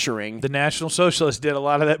manufacturing. The National Socialists did a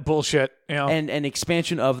lot of that bullshit. And an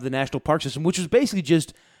expansion of the national park system, which was basically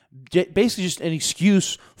just an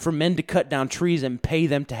excuse for men to cut down trees and pay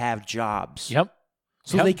them to have jobs. Yep.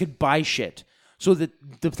 So they could buy shit. So that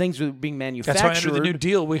the things that were being manufactured. That's why under the New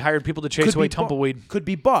Deal, we hired people to chase away tumbleweed. Could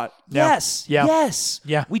be bought. Yeah. Yes. Yeah. Yes.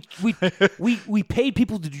 Yeah. We paid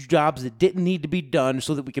people to do jobs that didn't need to be done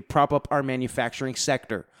so that we could prop up our manufacturing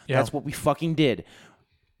sector. Yeah. That's what we fucking did.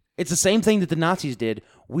 It's the same thing that the Nazis did.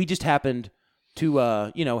 We just happened to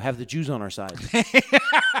have the Jews on our side.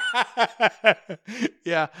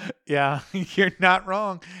 Yeah. You're not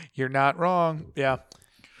wrong. Yeah.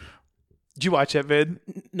 Did you watch that vid?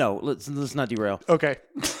 No, let's not derail. Okay.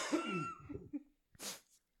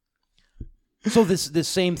 So this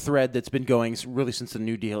same thread that's been going really since the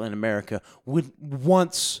New Deal in America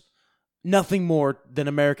wants nothing more than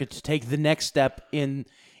America to take the next step in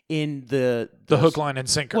the hook, line, and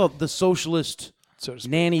sinker. Well, the socialist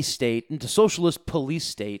nanny state, into socialist police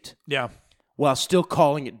state. Yeah. While still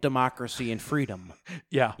calling it democracy and freedom.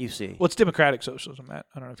 Yeah. You see. Well, it's democratic socialism, Matt.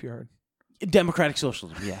 I don't know if you heard. Democratic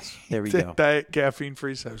socialism, yes. There we go. Diet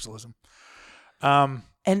caffeine-free socialism.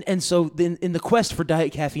 And so in the quest for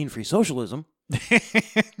diet caffeine-free socialism,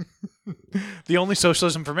 the only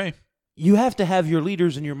socialism for me, you have to have your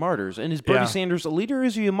leaders and your martyrs. And is Bernie Yeah. Sanders a leader or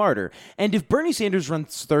is he a martyr? And if Bernie Sanders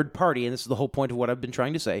runs third party, and this is the whole point of what I've been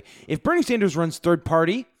trying to say, if Bernie Sanders runs third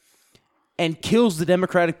party and kills the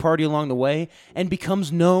Democratic Party along the way and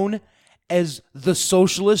becomes known as the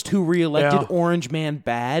socialist who reelected Orange Man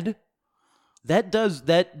bad, that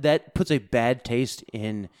puts a bad taste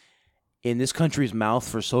in this country's mouth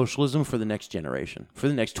for socialism for the next generation, for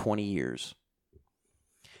the next 20 years.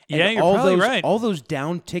 Yeah, And you're all probably those, right. All those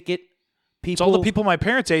down ticket people. It's all the people my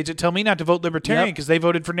parents' age that tell me not to vote Libertarian Yep. because they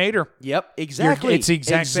voted for Nader. Yep, exactly. It's the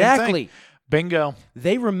exact same thing. Bingo.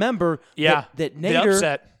 They remember Yeah, that the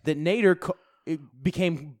upset. Nader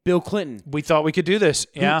became Bill Clinton. We thought we could do this.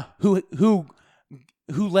 Yeah.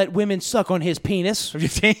 Who let women suck on his penis?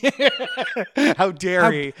 How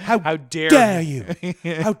dare he? How dare you?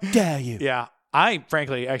 How dare you? Yeah. I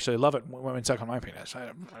frankly actually love it when women suck on my penis.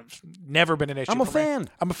 I've never been an issue. I'm a for me. fan.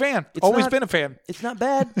 I'm a fan. It's Always not- been a fan. It's not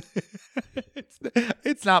bad.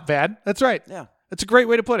 It's not bad. That's right. Yeah. That's a great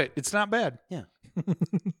way to put it. It's not bad. Yeah.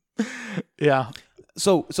 Yeah.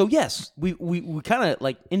 So yes, we kind of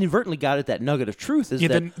like inadvertently got at that nugget of truth is Yeah,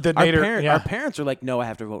 that the Nader- yeah. our parents are like, no, I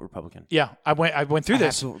have to vote Republican. Yeah. I went through I have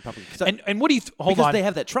this. to vote Republican. And what do you hold because on? they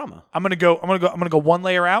have that trauma. I'm gonna go one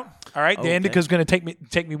layer out. All right. The Okay. indica's gonna take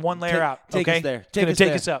me one layer out. Take okay. us there. It's gonna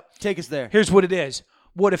take us up. Take us there. Here's what it is.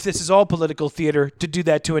 What if this is all political theater to do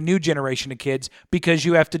that to a new generation of kids because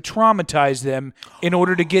you have to traumatize them in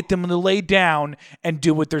order to get them to lay down and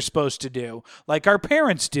do what they're supposed to do, like our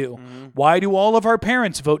parents do? Mm-hmm. Why do all of our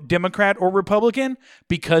parents vote Democrat or Republican?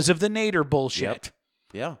 Because of the Nader bullshit.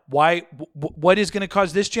 Yeah. Why? What is going to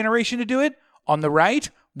cause this generation to do it? On the right,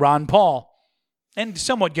 Ron Paul. And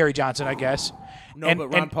somewhat Gary Johnson, I guess. No, And- but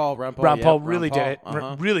Ron and Paul really Paul, did it.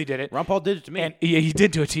 Really did it. Ron Paul did it to me. And yeah, he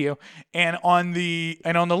did do it to you. And on the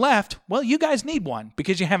left, well, you guys need one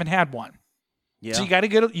because you haven't had one. yeah. So you got to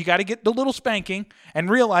get the little spanking and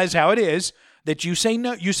realize how it is that you say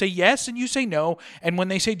no, you say yes, and you say no, and when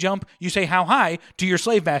they say jump, you say how high to your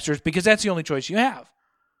slave masters because that's the only choice you have.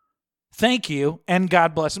 Thank you, and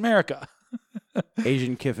God bless America.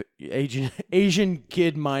 Asian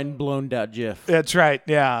kid mind blown out GIF. That's right.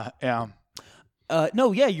 Yeah.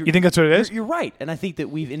 No, yeah, You think that's what it is? You're right, and I think that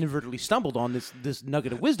we've inadvertently stumbled on this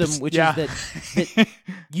nugget of wisdom, which yeah. is that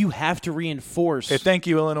you have to reinforce Hey, thank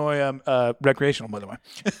you, Illinois recreational, by the way.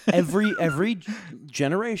 every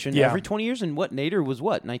generation, Yeah. every 20 years, and what Nader was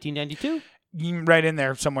 1992. Right in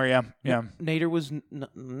there somewhere. Yeah. Nader was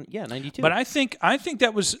 92. But I think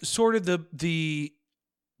that was sort of the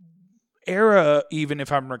era, even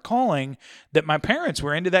if I'm recalling, that my parents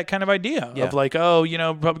were into that kind of idea Yeah. of like, oh,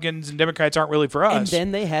 Republicans and Democrats aren't really for us. and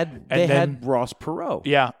then they had Ross Perot.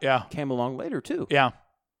 yeah. Came along later too. Yeah.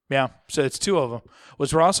 So it's two of them.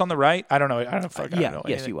 Was Ross on the right? I don't know. I don't know.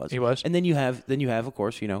 Yes, he was. He was. And then you have of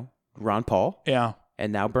course, Ron Paul. Yeah.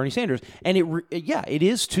 And now Bernie Sanders. And it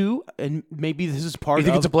is too, and maybe this is part You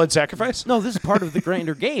think of it's a blood sacrifice? No, this is part of the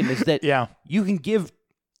grander game is that Yeah. you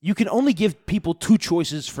can only give people two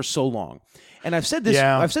choices for so long. And I've said this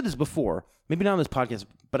I've said this before, maybe not on this podcast,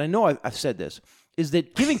 but I know I've said this, is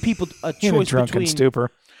that giving people a choice drunken stupor.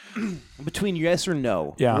 between yes or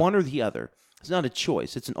no, Yeah. one or the other. It's not a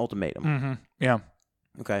choice, it's an ultimatum. Mm-hmm. Yeah.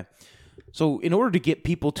 Okay. So in order to get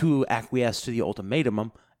people to acquiesce to the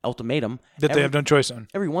ultimatum That they have no choice on.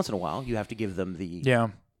 every once in a while you have to give them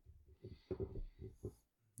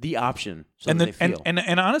the option so And that the, they feel.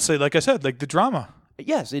 and honestly, like I said, like the drama.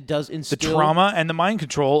 Yes, it does The instill trauma and the mind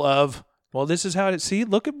control of, well, this is how it is. See,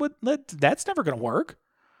 look at that's never going to work.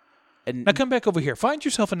 and Now come back over here. Find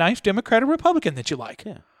yourself a nice Democrat or Republican that you like.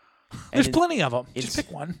 yeah. There's And plenty of them. it's- Just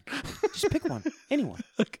pick one. Just pick one. Anyone.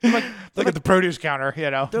 Look at the produce counter, They're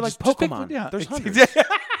like Just pick Pokemon. one, yeah. There's hundreds.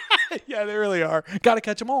 Yeah, they really are. Got to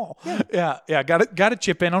catch them all. Yeah. Got to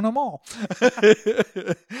chip in on them all.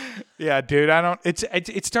 Yeah, dude. I don't.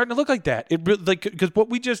 It's starting to look like that. It really, like because what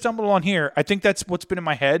we just stumbled on here. I think that's what's been in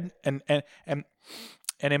my head and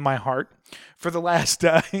in my heart for the last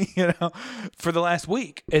for the last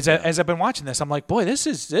week as I've been watching this. I'm like, boy, this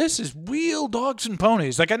is real dogs and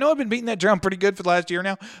ponies. Like I know I've been beating that drum pretty good for the last year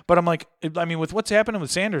now, but I'm like, I mean, with what's happening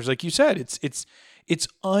with Sanders, like you said, it's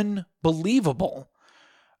unbelievable.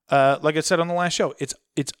 Like I said on the last show, it's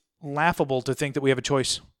laughable to think that we have a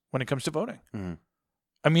choice when it comes to voting. Mm-hmm.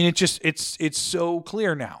 I mean, it's so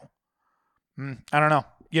clear now. I don't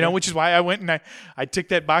know, which is why I went and I ticked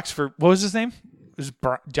that box for what was his name? It was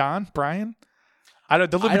Brian? I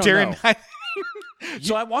don't. The libertarian. know.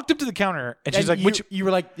 So I walked up to the counter and she's And like, "Which?" you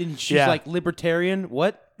were like, and she's Yeah. like, libertarian,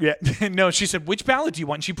 what? Yeah, no. She said, "Which ballot do you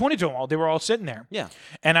want?" And she pointed to them all. They were all sitting there. Yeah.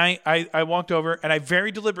 And I walked over and I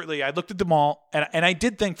very deliberately I looked at them all and I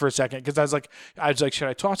did think for a second because I was like, should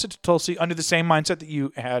I toss it to Tulsi under the same mindset that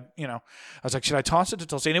you had? I was like, should I toss it to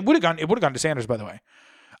Tulsi? And it would have gone to Sanders, by the way.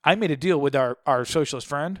 I made a deal with our socialist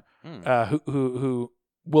friend who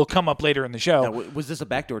will come up later in the show. Now, was this a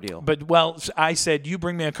backdoor deal? But I said, you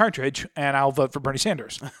bring me a cartridge and I'll vote for Bernie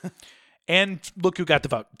Sanders. And look who got the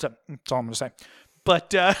vote. So that's all I'm going to say.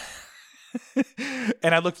 But and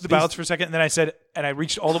I looked at the ballots for a second, and then I said, and I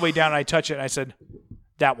reached all the way down and I touched it, and I said,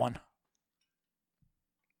 that one.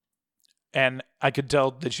 and I could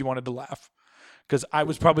tell that she wanted to laugh because I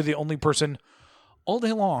was probably the only person all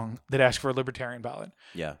day long that asked for a libertarian ballot.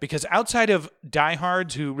 Yeah. Because outside of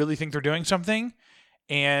diehards who really think they're doing something,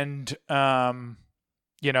 and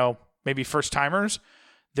maybe first timers,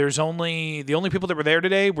 the only people that were there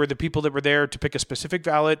today were the people that were there to pick a specific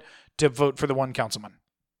ballot to vote for the one councilman.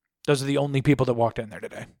 Those are the only people that walked in there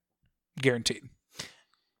today, guaranteed.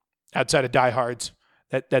 Outside of diehards,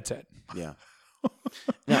 that's it. Yeah.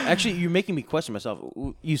 Now, actually, you're making me question myself.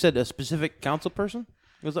 You said a specific council person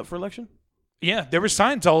was up for election? Yeah, there were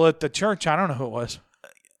signs all at the church. I don't know who it was.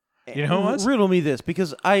 You know who it was? Riddle me this,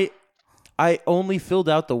 because I only filled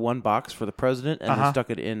out the one box for the president and then stuck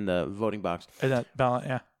it in the voting box. That ballot,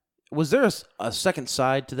 yeah. Was there a second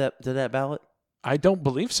side to that ballot? I don't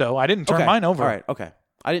believe so. I didn't turn mine over. All right, okay.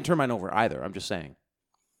 I didn't turn mine over either. I'm just saying.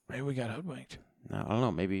 Maybe we got hoodwinked. No, I don't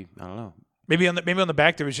know. Maybe I don't know. Maybe on the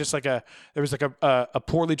back there was just like a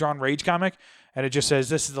poorly drawn rage comic, and it just says,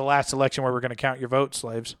 "This is the last election where we're going to count your votes,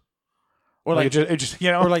 slaves." Or like it just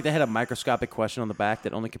or like they had a microscopic question on the back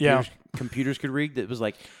that only computers could read. That was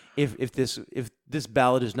like, if this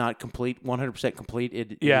ballot is not complete, 100% complete,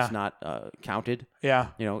 it is not counted. Yeah,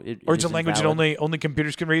 or it's a language that only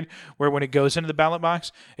computers can read. Where when it goes into the ballot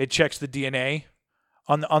box, it checks the DNA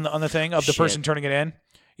on the thing of the person turning it in.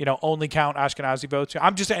 Only count Ashkenazi votes.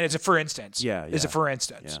 I'm just saying it's a for instance. Yeah. It's a for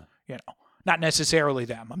instance. Yeah. Not necessarily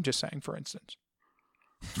them. I'm just saying for instance.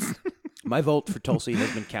 My vote for Tulsi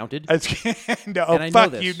has been counted. No, and I know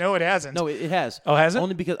fuck this. you. No, it hasn't. No, it has. Oh, has it?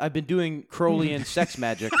 Only because I've been doing Crowleyan sex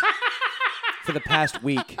magic for the past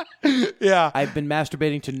week. Yeah. I've been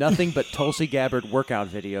masturbating to nothing but Tulsi Gabbard workout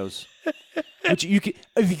videos. Which you can,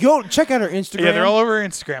 if you go check out her Instagram. Yeah, they're all over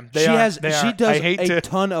Instagram. She does a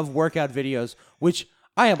ton of workout videos, which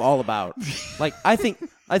I am all about. Like I think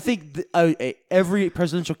every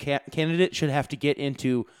presidential candidate should have to get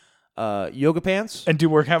into yoga pants and do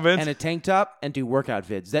workout vids and a tank top and do workout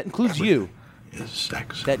vids. That includes you.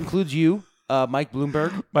 Sex. That includes you, Mike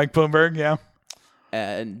Bloomberg. Mike Bloomberg, yeah.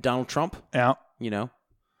 And Donald Trump. Yeah.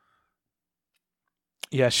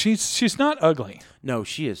 Yeah, she's not ugly. No,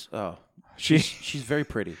 she is. Oh, she's very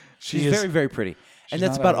pretty. She's very, very pretty. And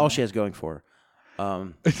that's about all she has going for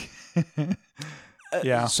her.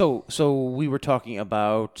 Yeah. So we were talking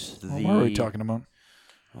about What were we talking about?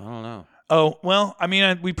 I don't know. Oh, well, I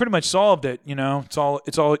mean, we pretty much solved it, It's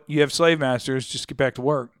all you have slave masters, just get back to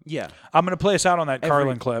work. Yeah. I'm going to play us out on that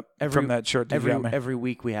Carlin clip from that shirt that you got me. Every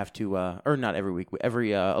week we have to, or not every week,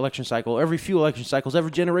 every election cycle, every few election cycles,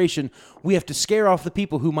 every generation, we have to scare off the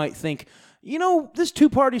people who might think, this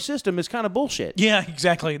two-party system is kind of bullshit. Yeah,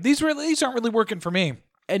 exactly. These aren't really working for me.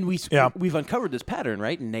 And we've uncovered this pattern,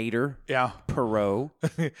 right? Nader, yeah, Perot,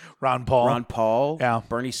 Ron Paul, yeah,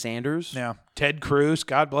 Bernie Sanders, yeah, Ted Cruz,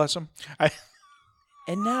 God bless him.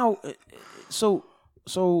 And now,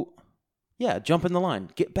 yeah, jump in the line,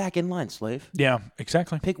 get back in line, slave. Yeah,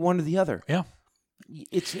 exactly. Pick one or the other. Yeah,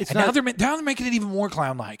 it's and not. Now they're making it even more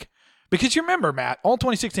clown-like because you remember, Matt, all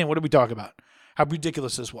 2016. What did we talk about? How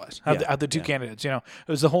ridiculous this was. How the two candidates, it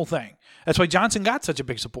was the whole thing. That's why Johnson got such a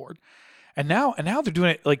big support. And now they're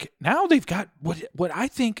doing it like now they've got what I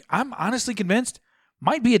think I'm honestly convinced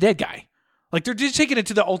might be a dead guy. Like they're just taking it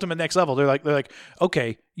to the ultimate next level. They're like,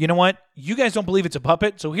 okay, you know what? You guys don't believe it's a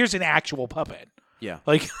puppet, so here's an actual puppet. Yeah.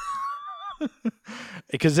 Like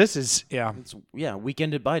because this is It's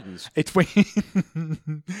weekend at Biden's. It's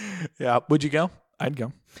yeah. Would you go? I'd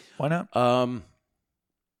go. Why not?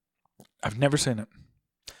 I've never seen it.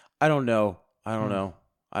 I don't know. I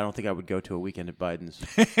don't think I would go to a weekend at Biden's.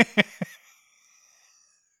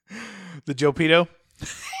 The Joe Pito?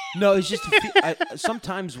 No, it's just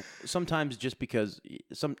sometimes just because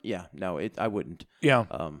I wouldn't.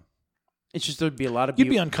 Yeah. It's just there'd be a lot of You'd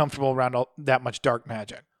be uncomfortable around that much dark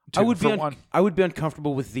magic. I would be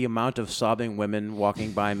uncomfortable with the amount of sobbing women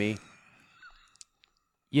walking by me.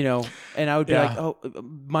 And I would be like, oh,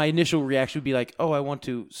 my initial reaction would be like, oh, I want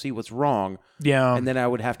to see what's wrong. Yeah. And then I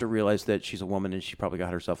would have to realize that she's a woman and she probably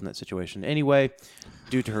got herself in that situation anyway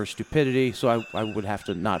due to her stupidity. So I would have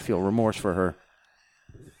to not feel remorse for her.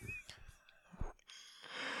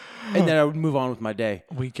 And then I would move on with my day.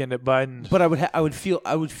 Weekend at Biden's. But I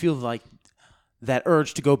would feel like that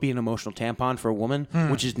urge to go be an emotional tampon for a woman,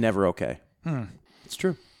 which is never okay. It's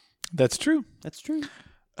true. That's true. That's true.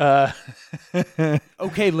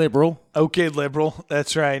 Okay, liberal. Okay, liberal.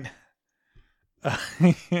 That's right.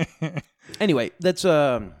 Anyway, that's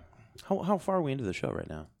how far are we into the show right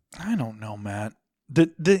now? I don't know, Matt.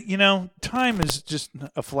 Time is just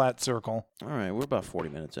a flat circle. All right, we're about 40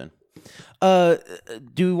 minutes in.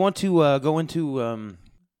 Do we want to go into?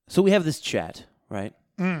 So we have this chat, right?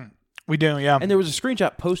 We do, yeah. And there was a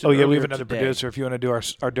screenshot posted. Oh yeah, we earlier have another today. producer. If you want to do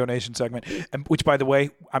our donation segment, and which by the way,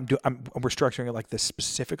 we're structuring it like this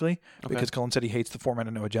specifically because Cullen said he hates the format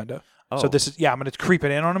of no agenda. So this is I'm going to creep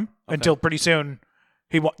it in on him until pretty soon.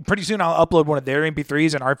 Pretty soon I'll upload one of their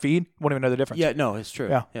MP3s in our feed. Won't even know the difference. Yeah, no, it's true.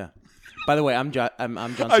 Yeah. By the way, I'm John. I'm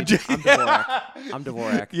Dvorak. I'm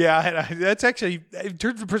Dvorak. Yeah, that's actually in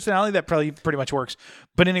terms of personality that probably pretty much works.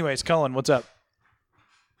 But anyways, Cullen, what's up?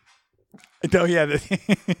 Oh yeah,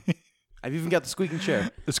 I've even got the squeaking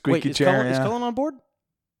chair. The squeaky Wait, chair. Is Cullen on board?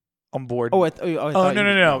 On board. Oh, I thought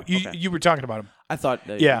No. Okay. You were talking about him. I thought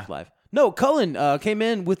he was live. No, Cullen came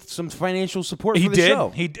in with some financial support for the show.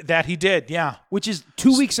 He did. Yeah. Which is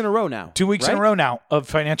 2 weeks in a row now. 2 weeks in a row now of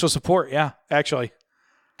financial support. Yeah, actually.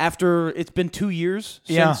 After it's been 2 years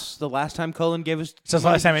since the last time Cullen gave us Since the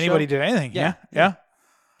last time anybody did anything. Yeah.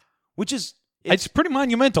 Which is It's pretty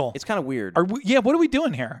monumental. It's kind of weird. What are we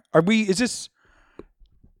doing here?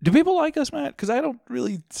 Do people like us, Matt? Because I don't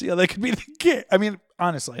really see how that could be the case. I mean,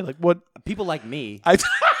 honestly, like what? People like me.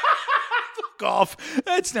 Fuck off.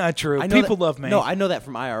 That's not true. People love me. No, I know that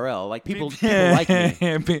from IRL. Like people like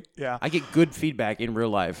me. Yeah. I get good feedback in real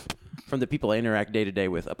life from the people I interact day to day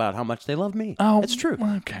with about how much they love me. Oh, it's true.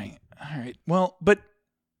 Okay. All right. Well, but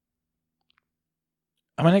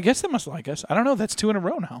I mean, I guess they must like us. I don't know. That's 2 in a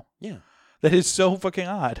row now. Yeah. That is so fucking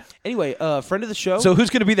odd. Anyway, friend of the show. So who's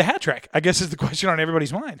going to be the hat trick? I guess is the question on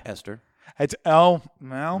everybody's mind. Esther. Yeah,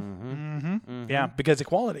 because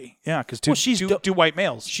equality. Yeah, because two white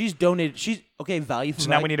males. She's donated. Value for So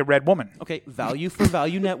now we need a red woman. Okay, Value for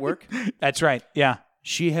Value Network. That's right. Yeah.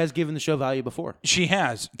 She has given the show value before. She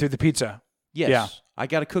has through the pizza. Yes. Yeah. I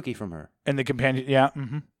got a cookie from her. And the companion. Yeah.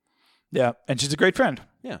 Mm-hmm. Yeah. And she's a great friend.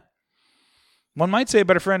 Yeah. One might say a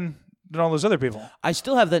better friend than all those other people. I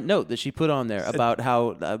still have that note that she put on there about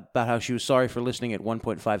how she was sorry for listening at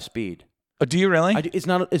 1.5 speed. Oh, do you really?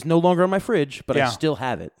 It's no longer on my fridge, but I still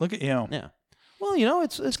have it. Look at you. Yeah. Well,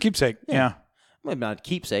 it's keepsake. Yeah. Well, not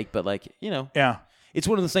keepsake, but Yeah. It's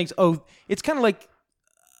one of those things. Oh, it's kind of like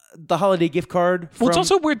the holiday gift card. Well, it's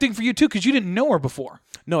also a weird thing for you too because you didn't know her before.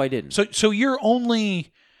 No, I didn't. So you're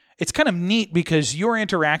only. It's kind of neat because your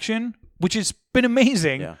interaction, which has been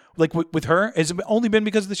amazing, like with her, has only been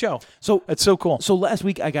because of the show. So it's so cool. So last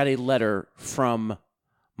week I got a letter from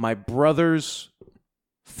my brother's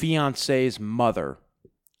fiance's mother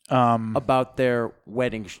about their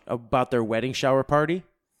wedding shower party,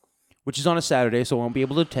 which is on a Saturday, so I won't be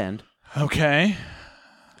able to attend. Okay.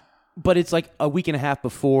 But it's like a week and a half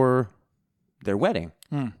before their wedding.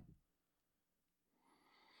 And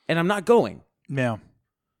I'm not going. Yeah.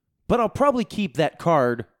 But I'll probably keep that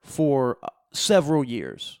card for several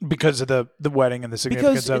years. Because of the wedding and the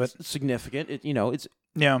significance of it. It's significant.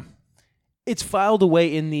 It's filed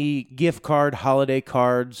away in the gift card, holiday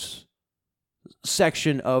cards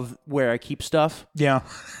section of where I keep stuff. Yeah.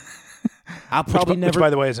 I'll probably which, by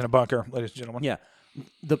the way, is in a bunker, ladies and gentlemen. Yeah.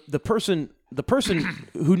 The person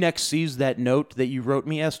who next sees that note that you wrote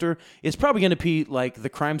me, Esther, is probably going to be like the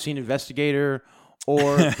crime scene investigator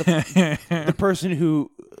or the person who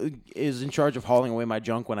is in charge of hauling away my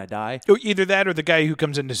junk when I die. Either that or the guy who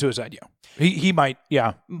comes in to suicide you. He might,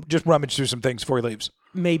 just rummage through some things before he leaves.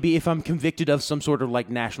 Maybe if I'm convicted of some sort of like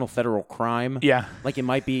national federal crime. Yeah. Like it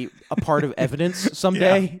might be a part of evidence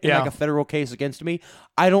someday in like a federal case against me.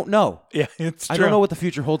 I don't know. Yeah, it's true. I don't know what the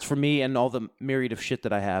future holds for me and all the myriad of shit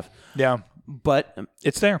that I have. Yeah. But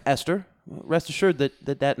it's there. Esther, rest assured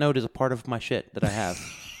that note is a part of my shit that I have.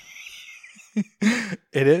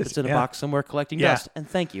 It is. It's in a box somewhere collecting dust. And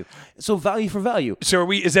thank you. So value for value.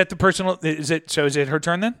 So is that the personal, is it her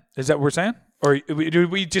turn then? Is that what we're saying? Or do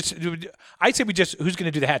we just, I say who's going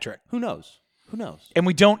to do the hat trick? Who knows? And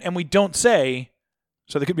we don't say,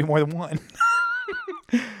 so there could be more than one.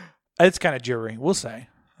 It's kind of jury. We'll say.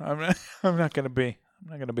 I'm not going to be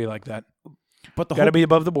like that. But got to be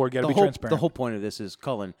above the board. Got to be transparent. The whole point of this is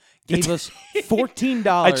Cullen gave us $14.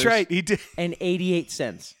 That's right. He did. And 88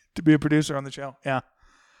 cents. To be a producer on the show. Yeah.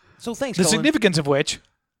 So thanks, the Cullen. Significance of which,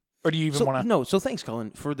 or do you even want to? No, so thanks,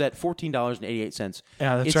 Cullen, for that $14.88.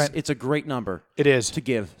 Yeah, that's right. It's a great number. It is. To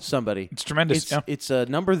give somebody. It's tremendous. It's a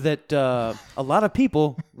number that a lot of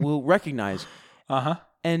people will recognize. Uh-huh.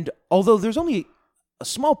 And although there's only a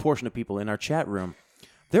small portion of people in our chat room,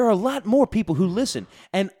 there are a lot more people who listen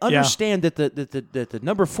and understand that the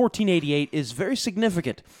number 1488 is very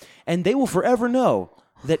significant. And they will forever know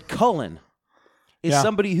that Cullen is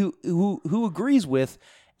somebody who agrees with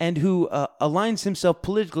and who aligns himself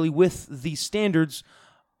politically with the standards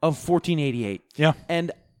of 1488. Yeah.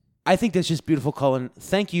 And I think that's just beautiful, Cullen.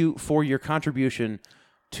 Thank you for your contribution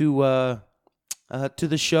to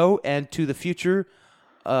the show and to the future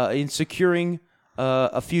in securing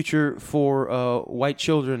a future for white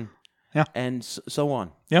children, Yeah. and so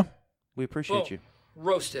on. Yeah. We appreciate you.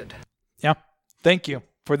 Roasted. Yeah. Thank you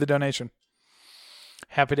for the donation.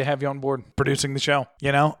 Happy to have you on board producing the show.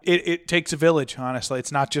 You know, it takes a village, honestly.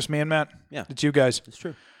 It's not just me and Matt. Yeah. It's you guys. It's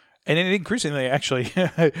true. And it increasingly, actually,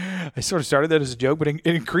 I sort of started that as a joke, but it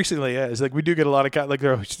increasingly is. Like, we do get a lot of, like,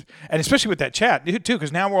 and especially with that chat, too,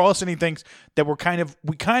 because now we're all sending things that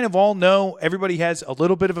we kind of all know everybody has a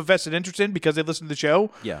little bit of a vested interest in because they listen to the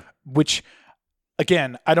show. Yeah. Which,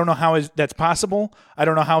 again, I don't know how that's possible. I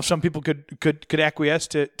don't know how some people could acquiesce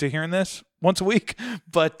to hearing this once a week,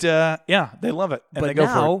 but yeah, they love it and they go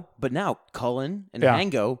for it. But now, Cullen and Yeah.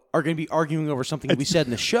 Hango are going to be arguing over something that we said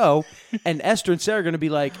in the show, and Esther and Sarah are going to be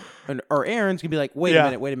like, or Aaron's going to be like, wait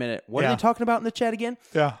a minute, what are Yeah. they talking about in the chat again?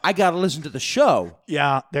 Yeah. I got to listen to the show.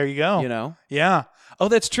 Yeah, there you go. You know? Yeah. Oh,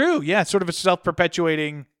 that's true. Yeah, it's sort of a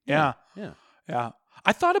self-perpetuating. Yeah. Yeah. Yeah.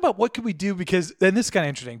 I thought about what could we do because, and this is kind of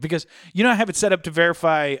interesting because, you know, I have it set up to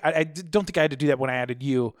verify. I don't think I had to do that when I added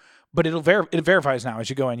you, but it verifies now as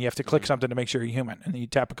you go in. You have to click something to make sure you're human, and then you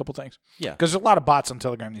tap a couple things. Yeah. Because there's a lot of bots on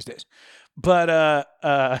Telegram these days. But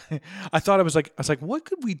I thought I was like, what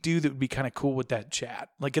could we do that would be kind of cool with that chat?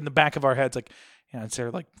 Like in the back of our heads, like, you know, is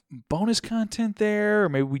there like bonus content there, or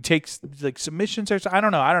maybe we take like submissions or something?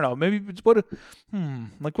 I don't know. Maybe it's what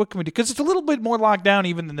can we do? Because it's a little bit more locked down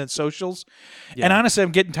even than the socials. Yeah. And honestly,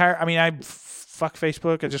 I'm getting tired. I mean, I fuck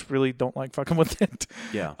Facebook. I just really don't like fucking with it.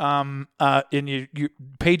 Yeah. And your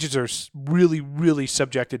pages are really, really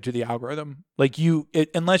subjected to the algorithm. Like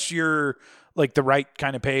unless you're like the right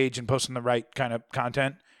kind of page and posting the right kind of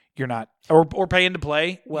content, you're not, or paying to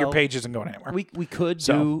play. Well, your page isn't going anywhere. We could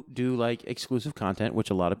do like exclusive content, which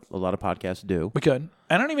a lot of podcasts do. We could.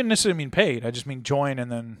 I don't even necessarily mean paid. I just mean join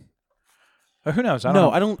and then. Or who knows? I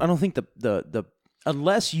I don't think the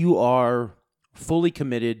unless you are fully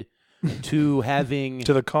committed to having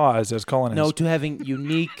to the cause, as Colin is. No, to having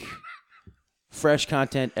unique, fresh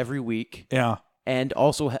content every week. Yeah. And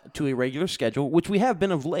also to a regular schedule, which we have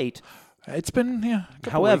been of late. It's been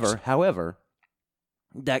However,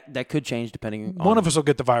 that could change depending on... One of us will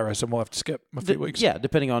get the virus and we'll have to skip a few weeks. Yeah,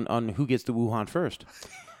 depending on who gets the Wuhan first.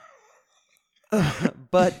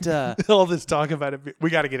 But... all this talk about it, we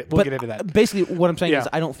got to get it. We'll get into that. Basically, what I'm saying is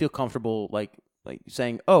I don't feel comfortable like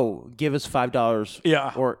saying, oh, give us $5.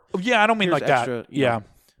 Yeah. Or I don't mean like extra, that. Yeah. Know.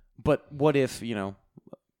 But what if, you know...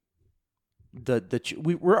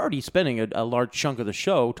 we're already spending a large chunk of the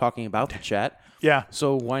show talking about the chat. Yeah.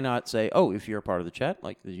 So why not say, oh, if you're a part of the chat,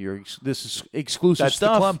 like this is exclusive That's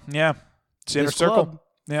stuff. the club. Yeah. It's inner circle. Club,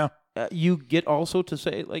 yeah. You get also to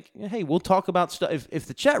say, like, hey, we'll talk about stuff. If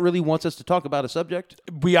the chat really wants us to talk about a subject,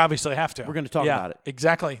 we obviously have to. We're going to talk about it.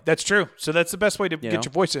 Exactly. That's true. So that's the best way to get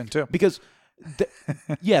your voice in, too. Because,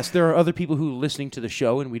 yes, there are other people who are listening to the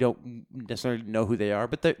show, and we don't necessarily know who they are,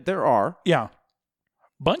 but there are. Yeah.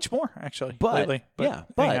 Bunch more, actually, lately. But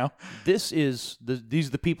these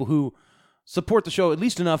are the people who support the show at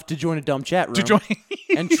least enough to join a dumb chat room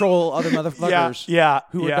and troll other motherfuckers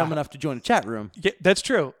who are dumb enough to join a chat room. Yeah, that's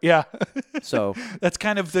true. Yeah. So that's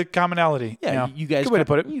kind of the commonality. Yeah, you guys good way to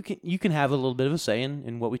put it. You can have a little bit of a say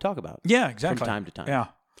in what we talk about. Yeah, exactly. From time to time. Yeah.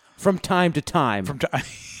 From time to time.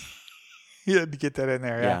 You had to get that in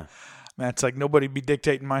there. Yeah. Man, it's like nobody be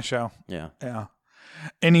dictating my show. Yeah. Yeah.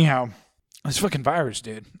 Anyhow, this fucking virus,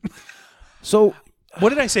 dude. So, what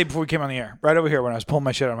did I say before we came on the air? Right over here when I was pulling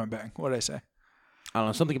my shit out of my bag. What did I say? I don't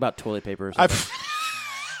know, something about toilet paper or something.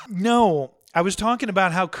 No, I was talking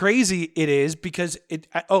about how crazy it is because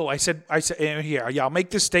I said here, I'll make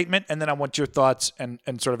this statement and then I want your thoughts and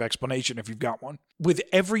sort of explanation if you've got one. With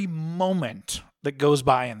every moment that goes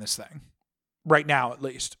by in this thing, right now at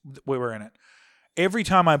least, we were in it, every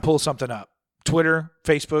time I pull something up, Twitter,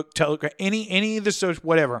 Facebook, Telegram, any of the social,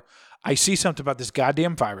 whatever, I see something about this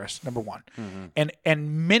goddamn virus, number one. Mm-hmm.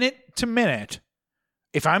 And minute to minute,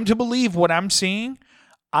 if I'm to believe what I'm seeing,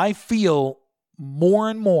 I feel more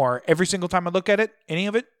and more every single time I look at it, any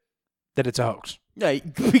of it, that it's a hoax. Yeah,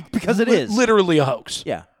 because it is. Literally a hoax.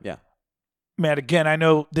 Yeah, yeah. Man, again, I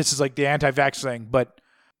know this is like the anti-vax thing, but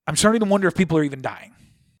I'm starting to wonder if people are even dying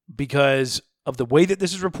because of the way that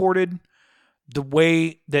this is reported, the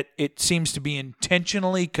way that it seems to be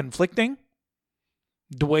intentionally conflicting,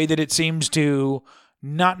 the way that it seems to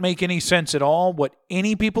not make any sense at all what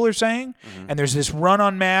any people are saying. Mm-hmm. And there's this run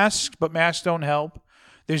on masks, but masks don't help.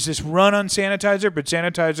 There's this run on sanitizer, but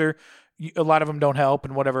sanitizer, a lot of them don't help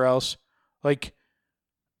and whatever else. Like,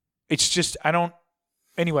 it's just,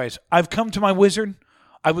 anyways, I've come to my wizard.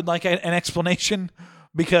 I would like an explanation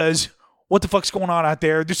because what the fuck's going on out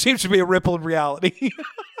there? There seems to be a ripple in reality.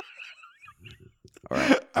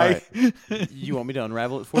 All right. You want me to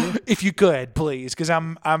unravel it for you? If you could, please, because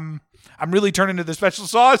I'm really turning to the special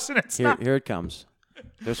sauce, and it's not. Here it comes.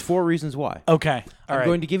 There's 4 reasons why. Okay. All I'm right.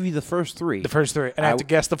 going to give you the first 3. The first 3. And I have to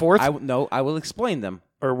guess the fourth? No, I will explain them.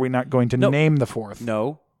 Or are we not going to name the fourth?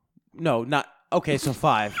 No, not. Okay, so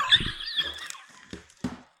 5.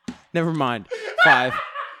 Never mind. 5.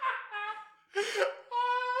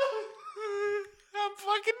 I'm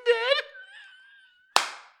fucking dead.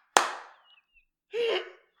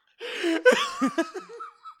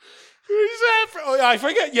 Who's that? Oh, I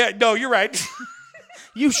forget. Yeah, no, you're right.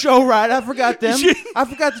 You show right. I forgot them. I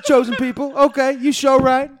forgot the chosen people. Okay, you show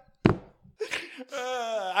right.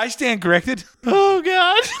 I stand corrected. Oh,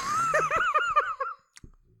 God.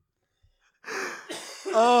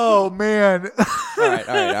 Oh, man. All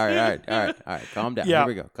right. Calm down. Yeah. Here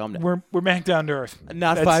we go. Calm down. We're back down to earth.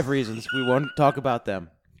 Not 5 reasons. We won't talk about them.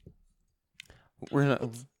 We're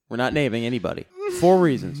not naming anybody. 4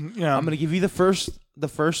 reasons. Yeah. I'm going to give you the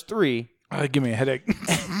first 3, Give me a headache.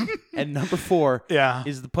 and number 4 Yeah.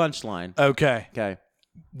 is the punchline. Okay. Okay.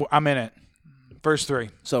 I'm in it. First 3.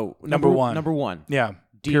 So Number one. Number 1. Yeah.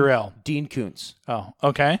 Dean, Purell. Dean Koontz. Oh,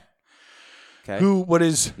 okay. Okay. What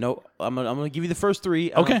is... No, I'm gonna give you the first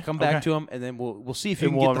 3. I'm Okay, gonna come back okay. to them, and then we'll see if you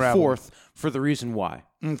And can we'll get the unravel. 4th for the reason why.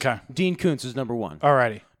 Okay. Dean Koontz is number 1.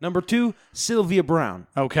 Alrighty. Number 2, Sylvia Brown.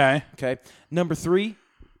 Okay. Okay. Number 3.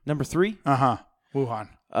 Uh-huh. Wuhan.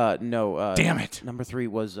 No. Damn it. Number 3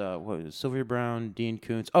 was what was it? Sylvia Brown, Dean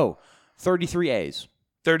Koontz. Oh, 33 A's.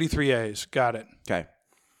 33 A's. Got it. Okay.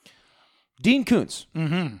 Dean Koontz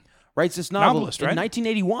writes this novel Novelist, in right?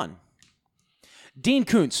 1981. Dean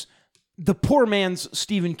Koontz, the poor man's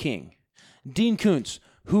Stephen King. Dean Koontz,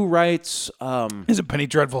 who writes He's a penny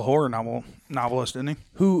dreadful horror novelist, isn't he?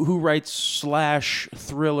 who writes /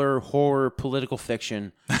 thriller, horror, political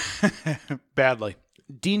fiction. Badly.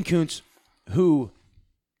 Dean Koontz, who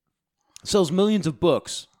sells millions of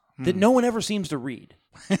books that no one ever seems to read.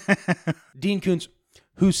 Dean Koontz,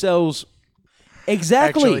 who sells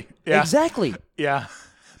exactly, Yeah.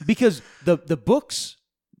 because the books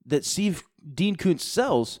that Dean Koontz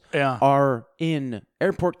sells Yeah. are in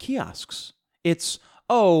airport kiosks. It's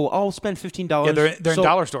I'll spend $15. Yeah, they're in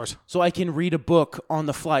dollar stores. so I can read a book on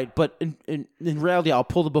the flight. But in reality, I'll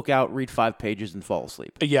pull the book out, read 5 pages, and fall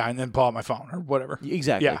asleep. Yeah, and then pull out my phone or whatever.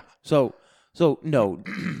 Exactly. Yeah. So no,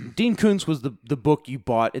 Dean Koontz was the book you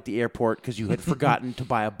bought at the airport because you had forgotten to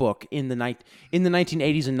buy a book in the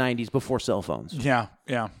 1980s and 90s before cell phones. Yeah.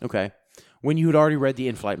 Okay, when you had already read the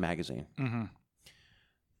in-flight magazine. Mm-hmm.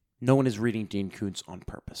 No one is reading Dean Koontz on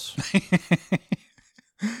purpose.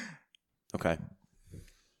 Okay.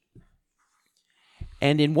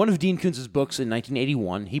 And in one of Dean Koontz's books in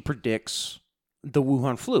 1981, he predicts the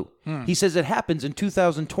Wuhan flu. He says it happens in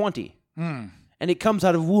 2020. And it comes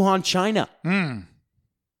out of Wuhan, China.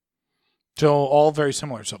 So all very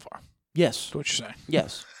similar so far. Yes. That's what you're saying.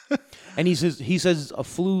 Yes. And he says a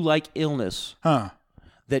flu-like illness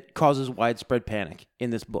that causes widespread panic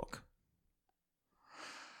in this book.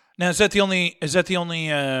 Now is that the only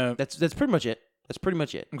That's pretty much it. That's pretty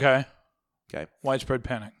much it. okay. Okay. Widespread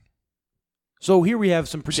panic. So here we have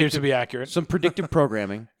some Seems to be accurate. some predictive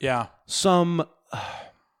programming, Yeah. some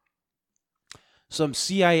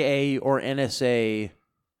CIA or NSA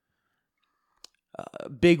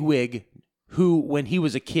bigwig who, when he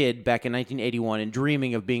was a kid back in 1981 and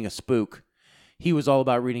dreaming of being a spook, he was all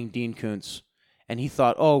about reading Dean Koontz, and he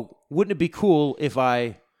thought, wouldn't it be cool if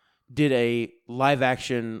I did a live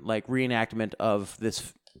action reenactment of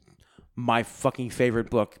this my fucking favorite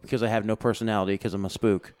book because I have no personality because I'm a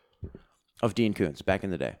spook of Dean Koontz back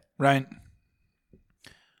in the day. Right.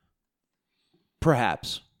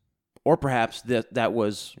 Perhaps. Or perhaps that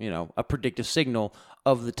was, a predictive signal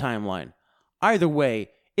of the timeline. Either way,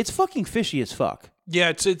 it's fucking fishy as fuck. Yeah,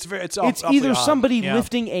 it's It's either somebody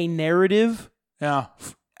lifting a narrative, Yeah.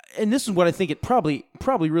 and this is what I think it probably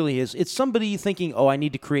really is. It's somebody thinking, I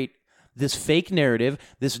need to create this fake narrative,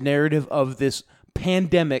 this narrative of this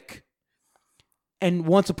pandemic. And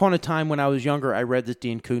once upon a time when I was younger, I read this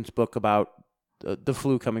Dean Koontz book about the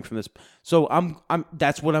flu coming from this. So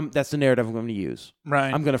that's the narrative I'm going to use.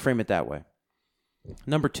 Right. I'm going to frame it that way.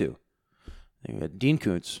 Number 2, Dean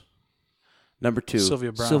Koontz. Number 2,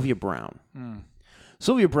 Sylvia Brown.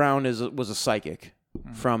 Sylvia Brown was a psychic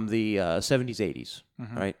from the 70s, 80s,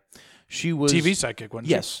 right? She was TV psychic, wasn't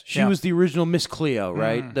she? Yes, she was the original Miss Cleo,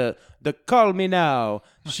 right? The Call Me Now.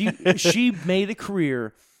 She made a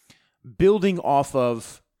career building off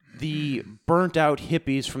of the burnt out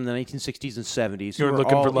hippies from the 1960s and 70s Who were were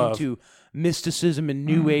looking all for love. into mysticism and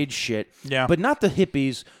new age shit. Yeah. But not the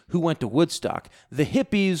hippies who went to Woodstock. The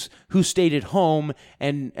hippies who stayed at home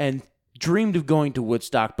and dreamed of going to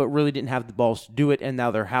Woodstock, but really didn't have the balls to do it, and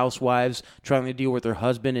now they're housewives trying to deal with their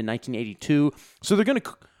husband in 1982. So they're going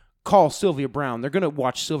to call Sylvia Browne. They're going to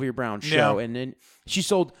watch Sylvia Browne's show, and then she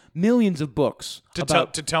sold millions of books to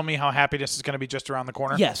tell me how happiness is going to be just around the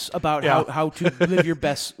corner. Yes, about how to live your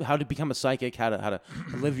best, how to become a psychic, how to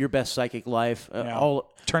live your best psychic life.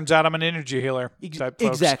 All turns out I'm an energy healer.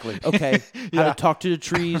 Exactly. Okay. How to talk to the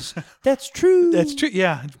trees. That's true. That's true.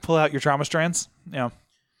 Yeah. Pull out your trauma strands. Yeah.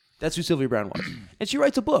 That's who Sylvia Browne was, and she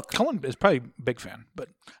writes a book. Cullen is probably a big fan, but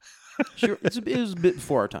it was a bit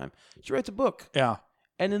before our time. She writes a book. Yeah.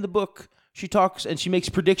 And in the book, she talks and she makes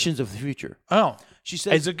predictions of the future. Oh. She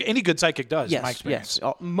says, as any good psychic does, yes, in my experience.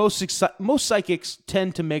 Yes. Most psychics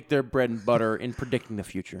tend to make their bread and butter in predicting the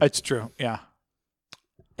future. It's true, yeah.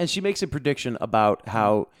 And she makes a prediction about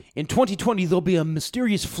how in 2020 there'll be a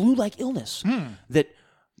mysterious flu-like illness that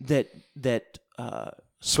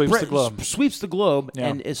sweeps the globe. Sweeps the globe, Yeah.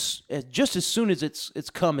 and just as soon as it's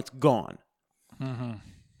come, it's gone. Mm-hmm.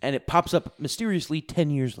 And it pops up mysteriously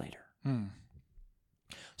 10 years later.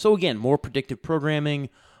 So again, more predictive programming,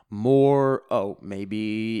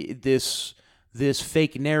 maybe this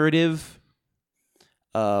fake narrative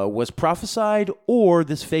was prophesied, or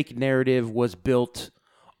this fake narrative was built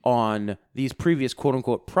on these previous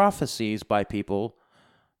quote-unquote prophecies by people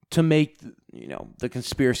to make, the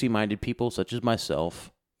conspiracy-minded people, such as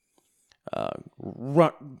myself,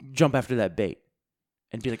 jump after that bait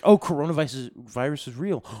and be like, oh, coronavirus is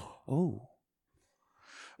real. Oh.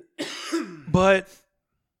 But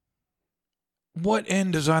what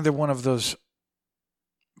end does either one of those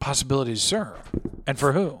possibilities serve? And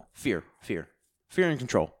for who? Fear and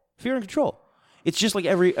control. Fear and control. It's just like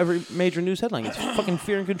every major news headline. It's fucking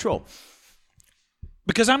fear and control.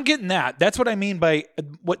 Because I'm getting that. That's what I mean by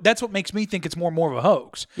that's what makes me think it's more and more of a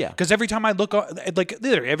hoax. Yeah. Because every time I look, like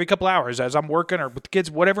literally every couple hours as I'm working or with the kids,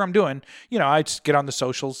 whatever I'm doing, I just get on the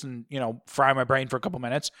socials and, fry my brain for a couple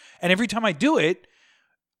minutes. And every time I do it,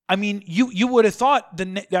 I mean, you would have thought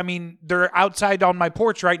they're outside on my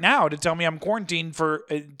porch right now to tell me I'm quarantined for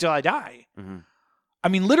until I die. Mm-hmm. I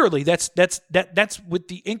mean, literally, that's with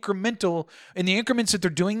the incremental in the increments that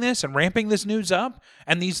they're doing this and ramping this news up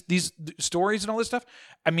and these stories and all this stuff.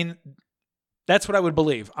 I mean, that's what I would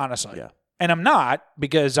believe, honestly. Yeah. And I'm not,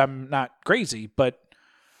 because I'm not crazy, but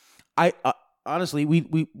I honestly,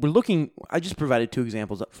 we're looking. I just provided 2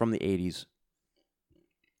 examples from the 80s,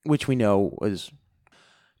 which we know was,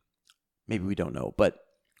 maybe we don't know, but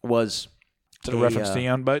was a reference to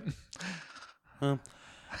Young Butt.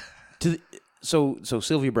 So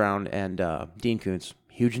Sylvia Browne and Dean Koontz,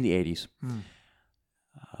 huge in the 80s.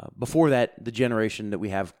 Before that, the generation that we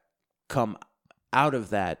have come out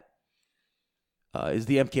of that is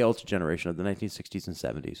the MK Ultra generation of the 1960s and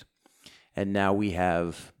 70s. And now we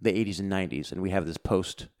have the 80s and 90s, and we have this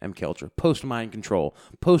post-MK Ultra, post-mind control,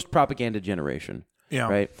 post-propaganda generation. Yeah.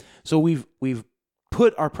 Right? So we've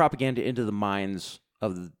put our propaganda into the minds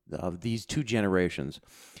of these 2 generations,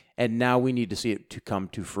 and now we need to see it to come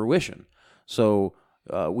to fruition. So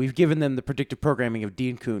we've given them the predictive programming of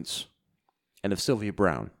Dean Koontz and of Sylvia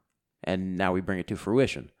Browne, and now we bring it to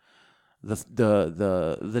fruition.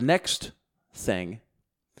 The next thing,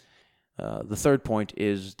 the third point,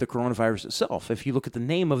 is the coronavirus itself. If you look at the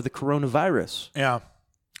name of the coronavirus,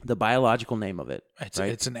 the biological name of it,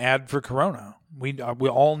 it's an ad for Corona. We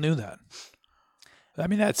all knew that. I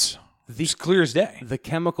mean, that's clear as day. The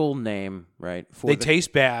chemical name, right? They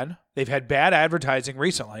taste bad. They've had bad advertising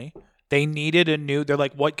recently. They needed they're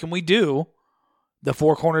like, what can we do? The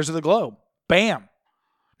 4 corners of the globe. Bam.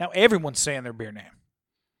 Now everyone's saying their beer name.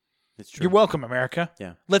 It's true. You're welcome, America.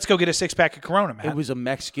 Yeah. Let's go get a 6-pack of Corona, man. It was a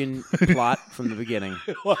Mexican plot from the beginning.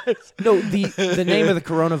 What? No, the name of the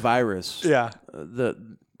coronavirus. Yeah.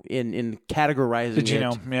 In categorizing the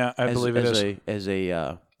genome. I believe it is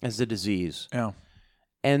as a disease. Yeah.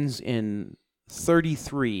 Ends in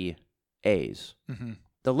 33 A's. Mm-hmm.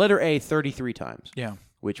 The letter A 33 times. Yeah.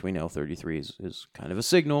 Which we know 33 is kind of a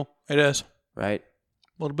signal. It is. Right?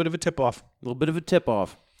 A little bit of a tip-off.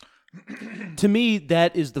 To me,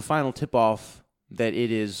 that is the final tip-off, that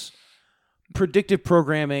it is predictive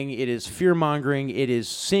programming, it is fear-mongering, it is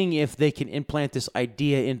seeing if they can implant this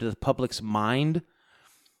idea into the public's mind.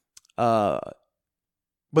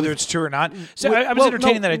 Whether it's true or not. So I was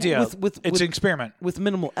entertaining that idea. It's an experiment. With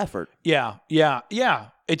minimal effort. Yeah.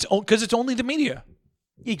 It's because it's only the media.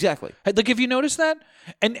 Exactly. Like, if you notice that,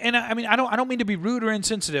 and I mean, I don't mean to be rude or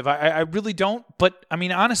insensitive. I really don't. But I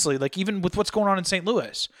mean, honestly, like, even with what's going on in St.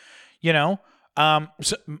 Louis, so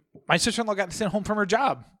my sister-in-law got sent home from her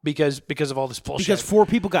job because of all this bullshit. Because 4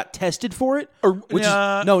 people got tested for it.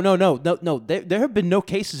 No. There have been no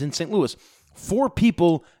cases in St. Louis. 4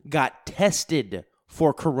 people got tested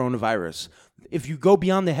for coronavirus. If you go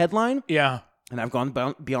beyond the headline, Yeah. and I've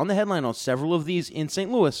gone beyond the headline on several of these in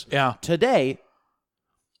St. Louis, Yeah. today,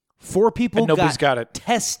 4 people And nobody's got it.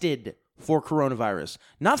 tested for coronavirus.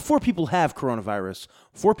 Not 4 people have coronavirus.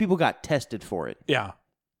 4 people got tested for it. Yeah.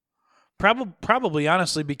 Probably,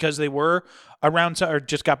 honestly, because they were around or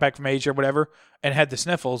just got back from Asia or whatever and had the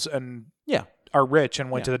sniffles and Yeah. are rich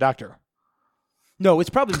and went to the doctor. No,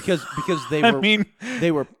 it's probably because they I were mean,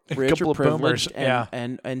 they were rich couple or of boomers, privileged yeah.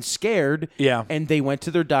 and scared. Yeah. And they went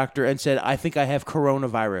to their doctor and said, "I think I have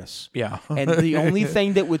coronavirus." Yeah. And the only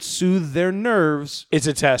thing that would soothe their nerves It's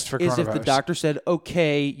a test for is coronavirus. if the doctor said,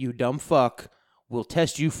 "Okay, you dumb fuck, we'll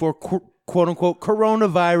test you for quote unquote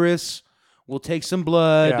coronavirus. We'll take some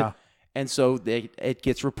blood." Yeah. And so it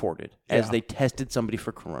gets reported as Yeah. they tested somebody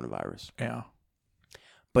for coronavirus. Yeah.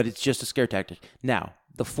 But it's just a scare tactic. Now,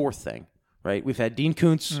 the fourth thing, right? We've had Dean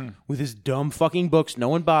Koontz with his dumb fucking books no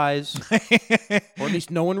one buys, or at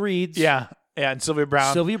least no one reads. Yeah. Yeah. And Sylvia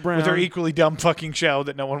Brown. Sylvia Brown. With her equally dumb fucking show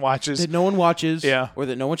that no one watches. That no one watches, Yeah. or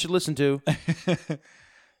that no one should listen to.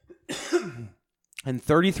 And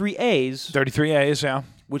 33 A's, 33 A's, yeah.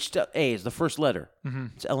 which A is the first letter.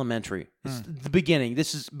 It's elementary. It's the beginning.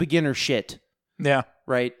 This is beginner shit, Yeah.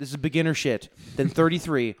 right? This is beginner shit. Then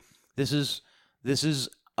 33. This is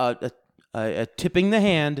a tipping the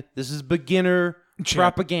hand. This is beginner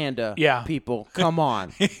propaganda. Yeah. People, come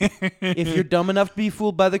on. If you're dumb enough to be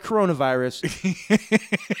fooled by the coronavirus,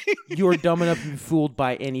 you're dumb enough to be fooled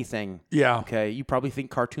by anything. Yeah. Okay, you probably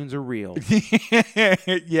think cartoons are real.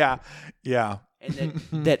 Yeah. Yeah. And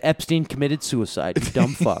that Epstein committed suicide. You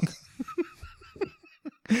dumb fuck.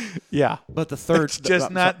 Yeah. But the third, It's just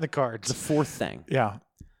not in the cards. the fourth thing. Yeah.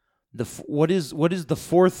 What is the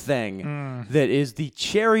fourth thing that is the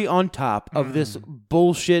cherry on top of this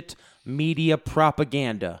bullshit media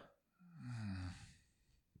propaganda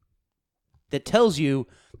that tells you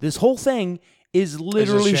this whole thing is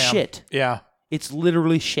literally sham. shit? Yeah. It's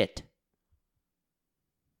literally shit.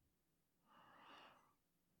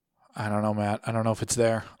 I don't know, Matt. I don't know if it's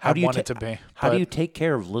there. How I do you want ta- it to be. How do but you take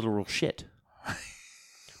care of literal shit?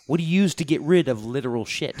 What do you use to get rid of literal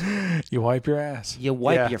shit? you wipe your ass? You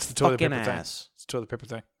wipe Yeah, your it's the toilet fucking paper thing. ass. It's the toilet paper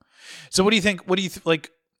thing. So what do you think? What do you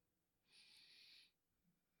like?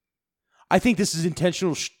 I think this is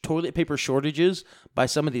intentional toilet paper shortages by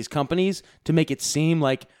some of these companies to make it seem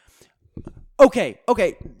like, okay,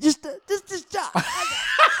 just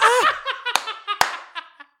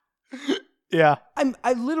Yeah.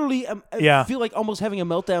 I literally Yeah. feel like almost having a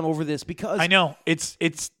meltdown over this because I know. It's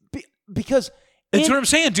because That's in- what I'm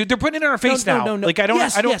saying, dude. They're putting it in our face now. No. Like I don't.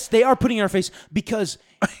 Yes, they are putting it in our face because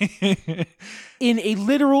in a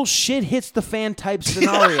literal shit hits the fan type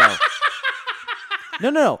scenario.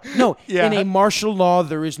 No. Yeah. In a martial law,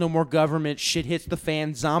 there is no more government. Shit hits the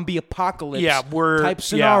fan. Zombie apocalypse. Yeah, we're type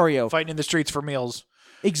scenario. fighting in the streets for meals.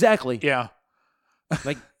 Exactly. Yeah.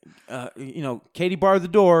 Like, Katie barred the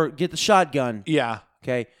door. Get the shotgun. Yeah.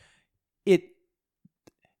 Okay.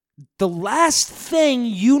 The last thing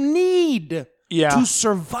you need Yeah. to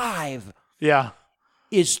survive Yeah.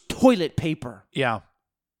 is toilet paper. Yeah.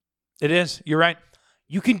 It is. You're right.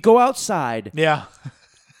 You can go outside Yeah.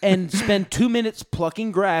 and spend 2 minutes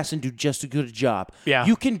plucking grass and do just as good a job. Yeah.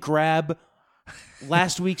 You can grab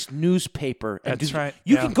last week's newspaper. And That's right.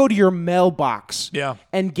 You Yeah. can go to your mailbox Yeah.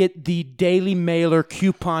 and get the Daily Mailer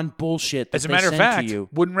coupon bullshit that As a they matter of send fact, to you.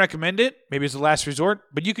 wouldn't recommend it. Maybe it's the last resort,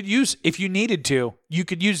 but you could use, if you needed to, you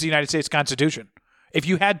could use the United States Constitution. If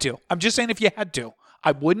you had to. I'm just saying if you had to.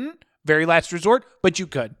 I wouldn't, very last resort, but you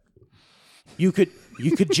could. You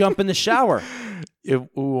could jump in the shower.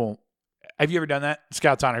 Ooh. Have you ever done that?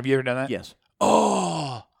 Scout's Honor, have you ever done that? Yes.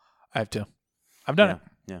 Oh, I have to. I've done it.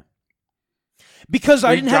 Yeah. Because I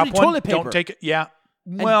Where you didn't have any drop one, toilet paper. Don't take it. Yeah.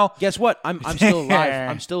 And Well, guess what? I'm still alive.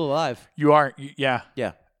 I'm still alive. you are. Yeah.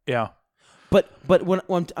 Yeah. Yeah. But what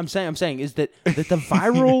I'm saying is that the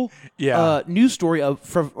viral Yeah. news story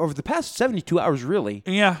over the past 72 hours really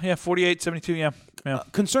Yeah. 48, 72. Yeah.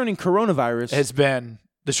 concerning coronavirus Has been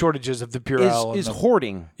the shortages of the Purell. is and the,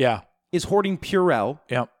 hoarding. yeah. Is hoarding Purell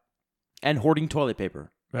Yeah. and hoarding toilet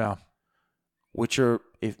paper, Yeah. which are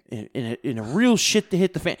in a real shit to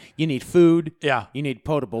hit the fan. You need food. Yeah. You need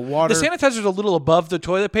potable water. The sanitizer's a little above the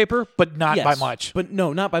toilet paper, but not Yes, by much. But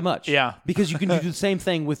no, not by much. Yeah. Because you can do the same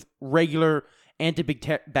thing with regular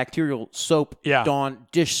antibacterial soap, Yeah. Dawn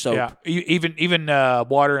dish soap. Yeah. Even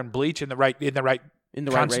water and bleach in the right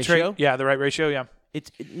concentrate. ratio? Yeah, the right ratio. Yeah.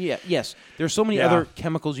 Yes. There's so many Yeah. other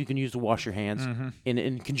chemicals you can use to wash your hands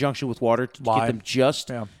in conjunction with water to get them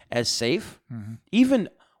just as safe. Even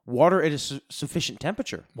water at a sufficient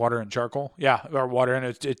temperature. Water and charcoal. Yeah. Or water and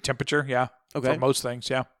a temperature. Yeah. Okay. For most things,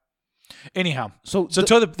 yeah. Anyhow, So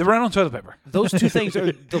the run on toilet paper. those two things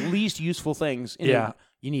are the least useful things.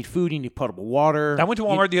 You need food. You need potable water. I went to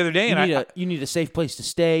Walmart the other day, and you need a safe place to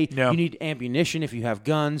stay. Yeah. You need ammunition if you have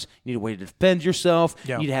guns. You need a way to defend yourself.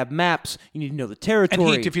 Yeah. You need to have maps. You need to know the territory.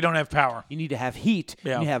 and heat if you don't have power. You need to have heat.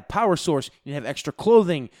 Yeah. You need to have power source. You need to have extra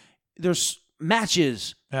clothing. There's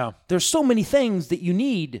matches. Yeah. There's so many things that you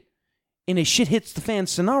need in a shit hits the fan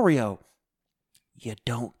scenario. You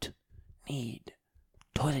don't need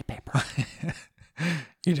toilet paper.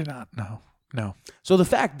 You did not. No. So the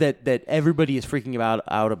fact that everybody is freaking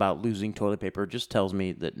out about losing toilet paper just tells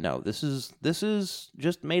me that no, this is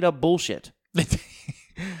just made up bullshit.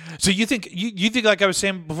 So you think like I was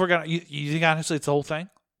saying before, you think honestly it's the whole thing,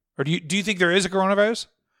 or do you think there is a coronavirus?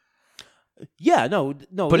 Yeah, no.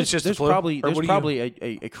 But it's just there's the flu? probably Or there's what do probably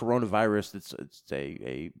a coronavirus that's it's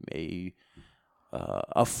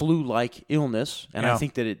a flu-like illness, and Yeah. I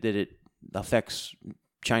think that it affects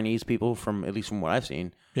Chinese people from at least from what I've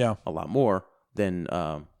seen. Yeah. A lot more than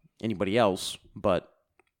anybody else, but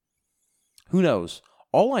who knows?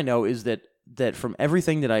 All I know is that from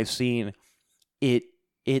everything that I've seen, it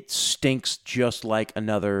stinks just like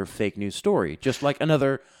another fake news story, just like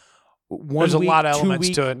another 1 There's a week, lot of 2 elements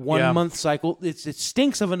week, to it, 1 yeah. month cycle. It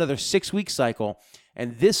stinks of another 6 week cycle,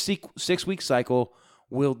 and this 6 week cycle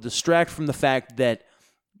will distract from the fact that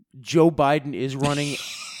Joe Biden is running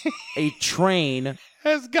a train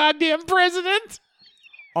As goddamn president.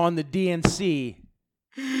 on the DNC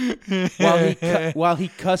while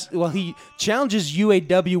he challenges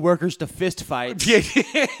UAW workers to fist fights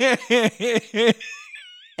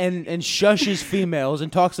and shushes females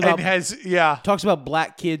and talks about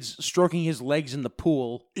black kids stroking his legs in the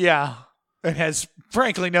pool. Yeah. And has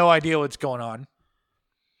frankly no idea what's going on.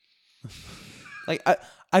 Like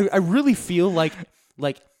I really feel like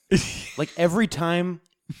every time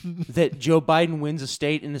that Joe Biden wins a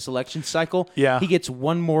state in this election cycle, Yeah. he gets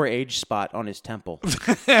one more age spot on his temple.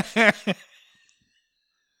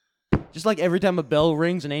 Just like every time a bell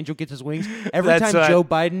rings, an angel gets his wings. Every That's time Joe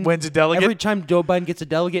Biden wins a delegate. Every time Joe Biden gets a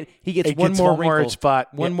delegate, he gets It one gets more one more wrinkle,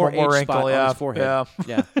 spot. one Yeah, more one more age wrinkle, spot on yeah. his forehead.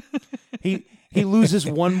 Yeah. Yeah. He loses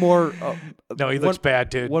one more. No, he looks bad,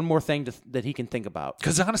 dude. One more thing that he can think about.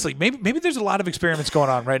 Because honestly, maybe there's a lot of experiments going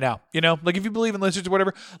on right now. You know, like if you believe in lizards or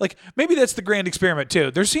whatever, like maybe that's the grand experiment too.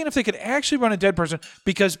 They're seeing if they could actually run a dead person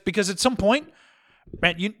because at some point,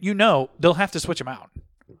 man, you know they'll have to switch him out.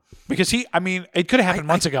 Because it could have happened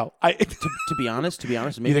months ago. To be honest, maybe You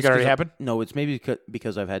think it's it already 'cause happened? No, it's maybe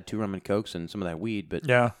because I've had 2 rum and cokes and some of that weed. But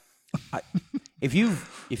Yeah. if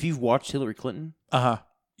you've watched Hillary Clinton,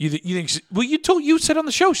 You think? You said on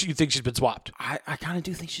the show you think she's been swapped. I kind of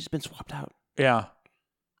do think she's been swapped out. Yeah.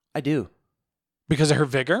 I do. Because of her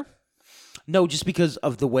vigor. No, just because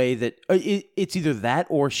of the way that it's either that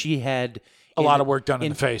or she had A lot of work done in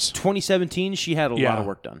the face. 2017, she had a lot of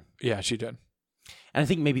work done. Yeah, she did. And I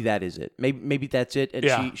think maybe that is it. Maybe that's it. And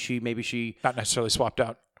Yeah. she Not necessarily swapped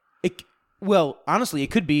out. well, honestly, it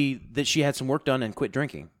could be that she had some work done and quit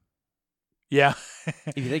drinking. Yeah.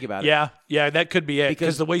 If you think about it. Yeah, that could be it.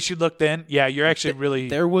 Because the way she looked then, yeah, you're actually really...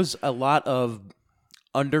 There was a lot of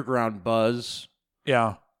underground buzz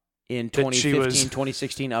Yeah. in That she 2015, was-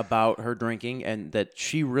 2016 about her drinking, and that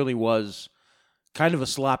she really was kind of a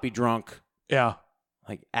sloppy drunk. Yeah.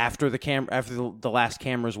 Like after the last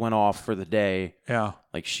cameras went off for the day, Yeah.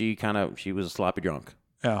 like she was a sloppy drunk.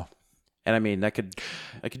 Yeah. And I mean that could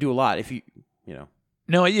do a lot if you know.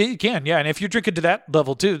 No, you can, yeah. And if you're drinking to that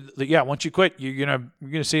level too, yeah, once you quit, you're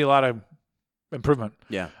gonna see a lot of improvement.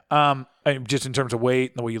 Yeah. Just in terms of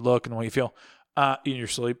weight and the way you look and the way you feel in your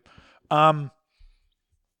sleep.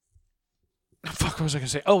 Fuck, what was I gonna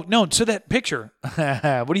say? Oh no, so that picture.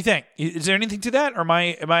 What do you think? Is there anything to that, or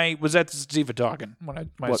was that Ziva talking when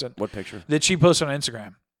I said What picture? that she posted on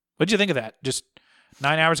Instagram? What did you think of that? Just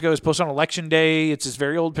 9 hours ago, it was posted on Election Day. It's this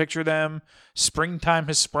very old picture of them. Springtime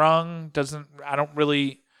has sprung.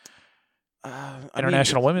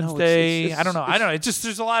 International Women's Day. I don't know. It's just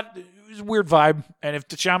there's a lot. It's a weird vibe. And if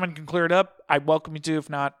the shaman can clear it up, I welcome you to. If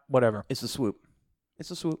not, whatever. It's a swoop.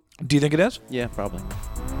 Do you think it is? Yeah, probably.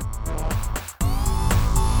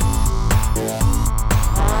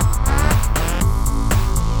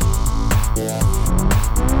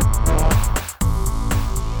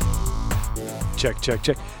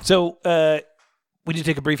 Check. So we need to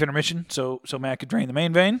take a brief intermission so Matt could drain the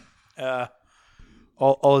main vein.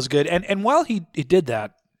 All is good. And while he did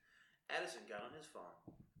that, Addison got on his phone.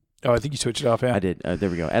 oh, I think you switched it off. Yeah, I did. There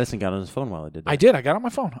we go. Addison got on his phone while I did that. I did. I got on my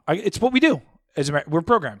phone. It's what we do. We're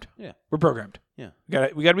programmed. Yeah. We're programmed. Yeah.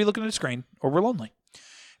 We got to be looking at the screen, or we're lonely.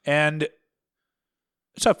 And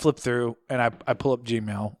So I flip through and I pull up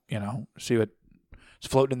Gmail, see what's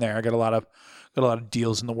floating in there. I got a lot of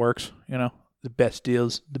deals in the works, the best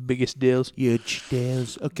deals, the biggest deals. Huge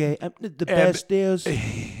deals, okay. The best deals.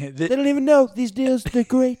 They don't even know these deals. They're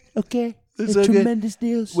great, okay. They're tremendous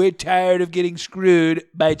deals. We're tired of getting screwed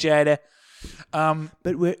by China. But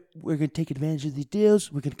we're going to take advantage of these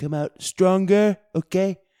deals. We're going to come out stronger,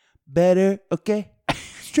 okay? Better, okay?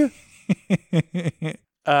 It's true.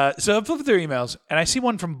 So I'm flipping through emails, and I see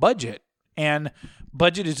one from Budget. And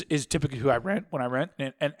Budget is typically who I rent when I rent.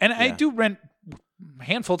 And I do rent a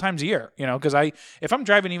handful of times a year, because if I'm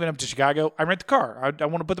driving even up to Chicago, I rent the car. I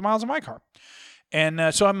want to put the miles on my car.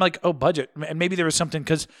 And so I'm like, oh, Budget. And maybe there was something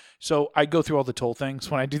so I go through all the toll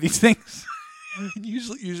things when I do these things.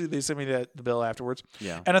 usually they send me the bill afterwards.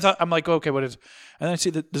 Yeah. And I'm like, okay, what is? And then I see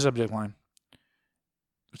the subject line.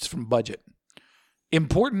 It's from Budget.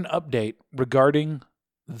 Important update regarding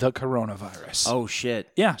the coronavirus. Oh, shit.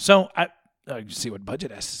 Yeah. So I see what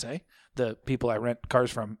Budget has to say. The people I rent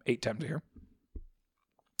cars from 8 times a year.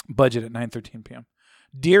 Budget at 9:13 p.m.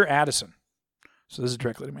 Dear Addison. So this is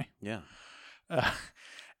directly to me. Yeah.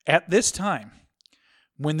 At this time,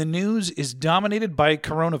 when the news is dominated by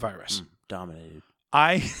coronavirus, dominated.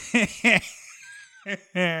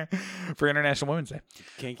 For International Women's Day,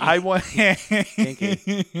 Kinky. I want.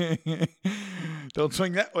 Kinky. Don't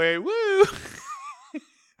swing that way. Woo!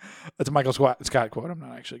 That's a Michael Scott quote. I'm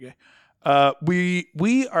not actually gay.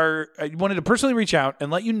 We are. I wanted to personally reach out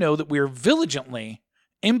and let you know that we are vigilantly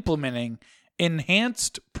implementing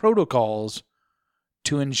enhanced protocols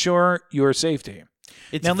to ensure your safety.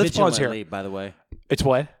 It's now let's pause here. By the way, it's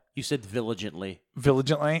what you said vigilantly.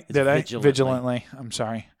 Vigilantly? It's Did I? vigilantly. Vigilantly. I'm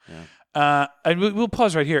sorry. Yeah. And we'll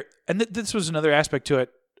pause right here. And this was another aspect to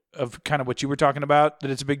it of kind of what you were talking about,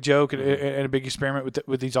 that it's a big joke and a big experiment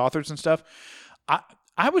with these authors and stuff.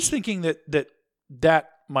 I was thinking that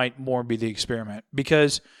might more be the experiment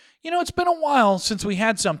because, it's been a while since we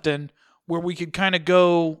had something where we could kind of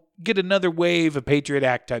go get another wave of Patriot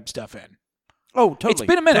Act type stuff in. Oh, totally. It's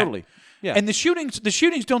been a minute. Totally. Yeah. And the shootings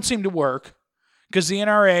don't seem to work because the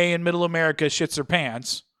NRA in Middle America shits their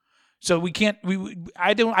pants. So we can't.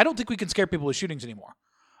 I don't think we can scare people with shootings anymore.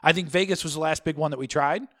 I think Vegas was the last big one that we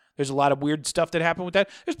tried. There's a lot of weird stuff that happened with that.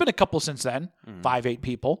 There's been a couple since then. 5-8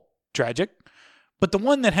 people. Tragic. But the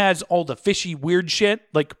one that has all the fishy, weird shit,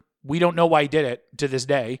 like we don't know why he did it to this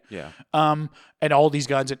day. Yeah. And all these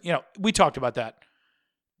guns, and we talked about that.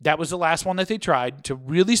 That was the last one that they tried to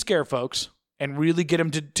really scare folks and really get them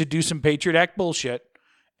to do some Patriot Act bullshit.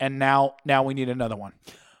 And now we need another one.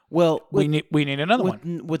 Well, we need another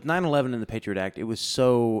one. With 9/11 and the Patriot Act, it was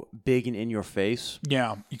so big and in your face.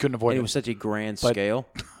 Yeah, you couldn't avoid And it. it was such a grand scale.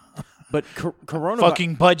 But coronavirus.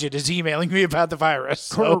 Fucking Budget is emailing me about the virus.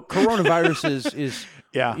 So. Coronavirus is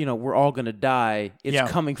yeah. We're all gonna die.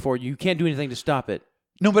 It's coming for you. You can't do anything to stop it.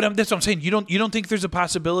 No, but that's what I'm saying. You don't think there's a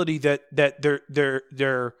possibility that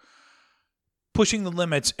they're pushing the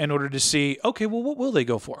limits in order to see, okay, well, what will they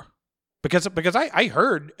go for? Because I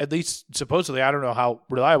heard, at least supposedly, I don't know how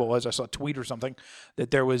reliable it was, I saw a tweet or something,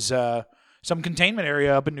 that there was some containment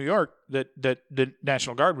area up in New York that the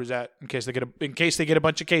National Guard was at in case they get a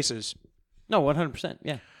bunch of cases. No, 100%.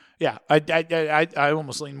 Yeah. Yeah, I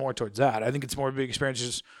almost lean more towards that. I think it's more of a big experience.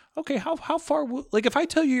 Just, okay, how far like if I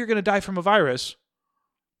tell you you're going to die from a virus,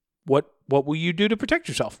 what will you do to protect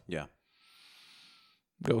yourself? Yeah.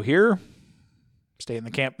 Go here, stay in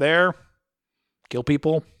the camp there, kill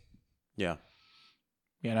people. Yeah.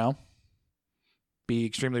 Be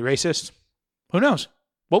extremely racist. Who knows?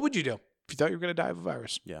 What would you do if you thought you were going to die of a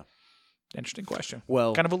virus? Yeah. Interesting question.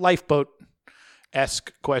 Well, kind of a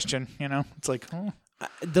lifeboat-esque question, It's like,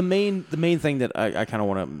 the main thing that I kind of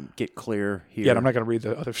want to get clear here. Yeah, I'm not going to read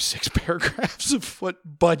the other 6 paragraphs of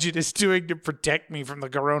what Budget is doing to protect me from the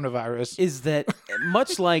coronavirus. Is that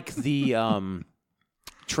much like the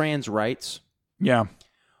trans rights? Yeah.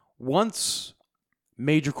 Once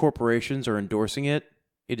major corporations are endorsing it,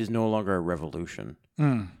 it is no longer a revolution.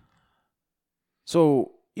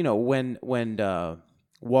 So, when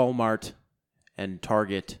Walmart and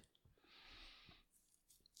Target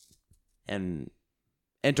and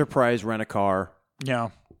Enterprise Rent-A-Car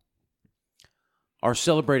are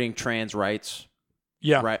celebrating trans rights,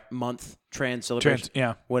 month, trans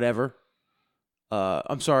celebration, whatever.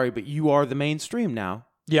 I'm sorry, but you are the mainstream now.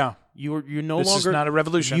 Yeah. You're no this longer. This is not a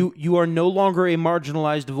revolution. You are no longer a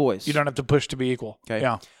marginalized voice. You don't have to push to be equal. Okay.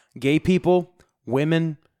 Yeah. Gay people,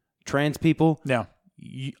 women, trans people. Yeah.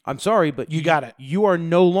 I'm sorry, but you got it. You are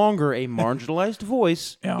no longer a marginalized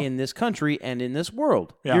voice in this country and in this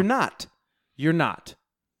world. Yeah. You're not. You're not.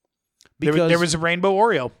 Because there was a rainbow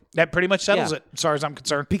Oreo. That pretty much settles Yeah. it, as far as I'm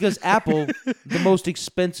concerned. because Apple, the most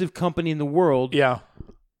expensive company in the world, Yeah.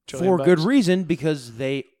 for $1 good trillion. reason, because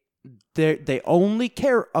they only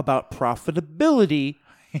care about profitability,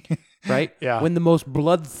 right? Yeah. When the most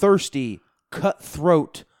bloodthirsty,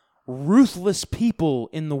 cutthroat, ruthless people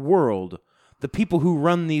in the world, the people who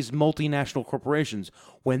run these multinational corporations,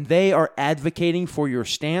 when they are advocating for your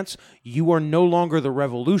stance, you are no longer the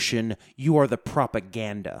revolution, you are the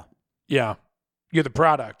propaganda. Yeah. You're the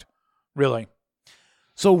product, really.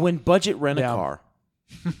 So when Budget Rent a Yeah. Car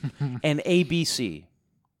and ABC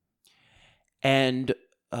and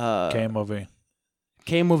KMOV.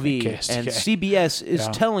 KMOV KSTK. and CBS is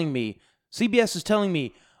Yeah. telling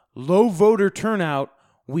me, low voter turnout,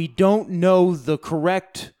 we don't know the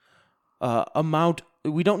correct amount,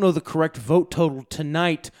 we don't know the correct vote total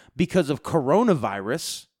tonight because of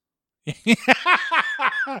coronavirus.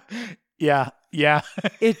 Yeah. Yeah.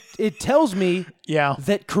 It tells me Yeah.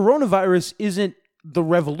 that coronavirus isn't the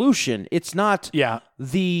revolution. It's not Yeah.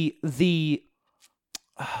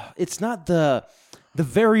 it's not the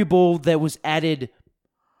variable that was added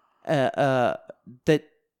that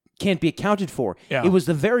can't be accounted for. Yeah. It was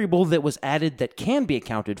the variable that was added that can be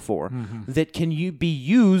accounted for, Mm-hmm. that can be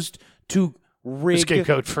used to rig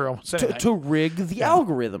Scapegoat for almost anything. to rig the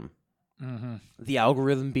algorithm. Mm-hmm. The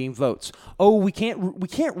algorithm being votes. Oh, we can't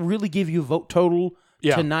really give you a vote total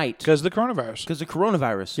Yeah. tonight Because of the coronavirus. because of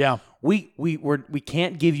coronavirus. Yeah. we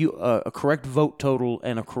can't give you a correct vote total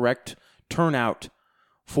and a correct turnout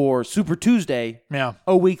for Super Tuesday Yeah.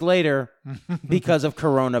 a week later because of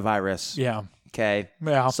coronavirus. Yeah. Okay.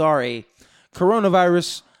 Yeah. Sorry.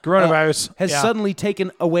 Coronavirus has yeah. suddenly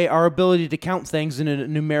taken away our ability to count things in a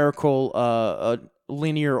numerical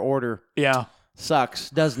linear order. Yeah. Sucks,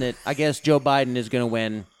 doesn't it? I guess Joe Biden is going to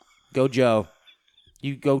win. Go Joe.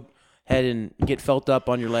 You go ahead and get felt up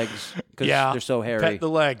on your legs because Yeah. they're so hairy. Pet the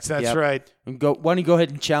legs. That's Yep. right. And why don't you go ahead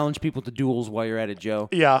and challenge people to duels while you're at it, Joe?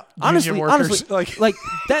 Yeah. Honestly, Union workers. like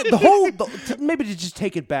that. The whole maybe to just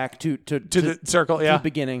take it back to the circle. to Yeah. the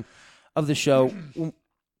beginning of the show.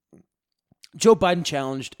 Joe Biden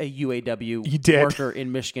challenged a UAW He did. worker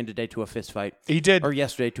in Michigan today to a fist fight, He did. or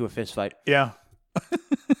yesterday to a fist fight. Yeah.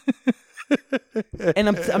 And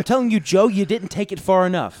I'm telling you, Joe, you didn't take it far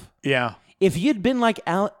enough. Yeah. If you'd been like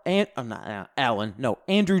Andrew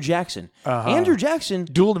Jackson. Andrew Jackson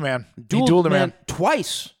Dueled a man. He dueled dueled a man.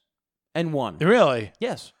 twice and won. Really?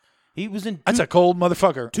 Yes. He was in That's a cold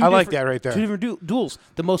motherfucker. I like that right there. Two different duels.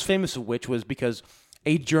 The most famous of which was because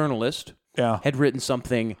a journalist Yeah. had written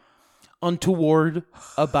something untoward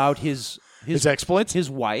about his His exploits? his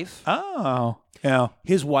wife. Oh. Yeah.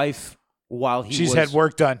 His wife, while he She's was, had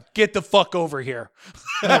work done. Get the fuck over here.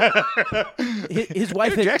 his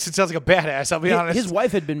wife Andrew had, Jackson sounds like a badass, I'll be honest. his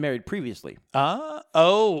wife had been married previously.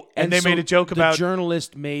 And they so made a joke the about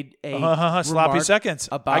journalist made a sloppy remark seconds.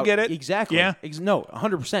 About, I get it. Exactly. Yeah. No,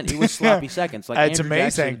 100%. It was sloppy seconds. Like That's Andrew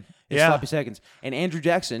amazing. Jackson is Yeah. sloppy seconds. And Andrew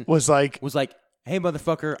Jackson was like, "Hey,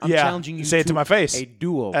 motherfucker, I'm Yeah, challenging you say it to my face. a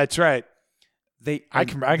duel." that's right. I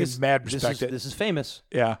can mad respect it. This is famous.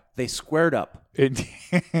 Yeah. They squared up.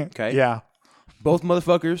 Okay. Yeah. Both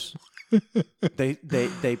motherfuckers.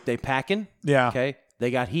 they packing. Yeah. Okay. They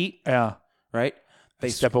got heat. Yeah. Right. They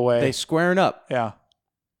Step away. They squaring up. Yeah.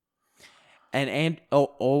 And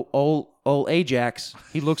old Ajax,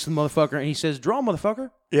 he looks at the motherfucker and he says, "Draw,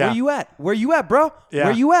 motherfucker. Yeah. Where you at? Where you at, bro? Yeah.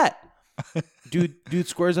 Where you at?" Dude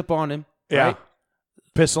squares up on him. Yeah. Right?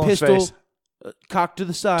 Pistol in his Pistol, face. cocked to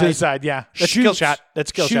the side. To the side, yeah. That's a kill Shoots. shot.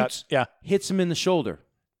 That's a kill Shoots. shot. Yeah. Hits him in the shoulder.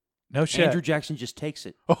 No shit. Andrew Jackson just takes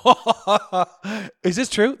it. Is this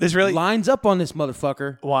true? This really? Lines up on this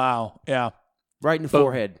motherfucker Wow. Yeah. right in the Boom.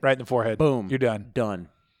 forehead. Right in the forehead. Boom. You're done. Done.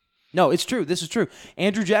 No, it's true. This is true.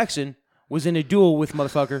 Andrew Jackson was in a duel with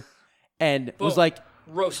motherfucker and was like,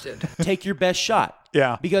 Roasted. take your best shot.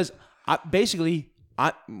 Yeah. Because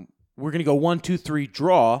we're going to go 1, 2, 3,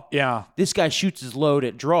 draw. Yeah. This guy shoots his load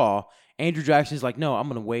at draw. Andrew Jackson's like, no, I'm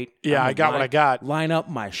going to wait. Yeah, I'm I gonna got what I got. Line up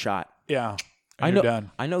my shot. Yeah. I And know. You're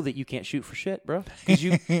done. I know that you can't shoot for shit, bro. Because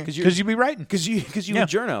you be writing. because you Yeah. a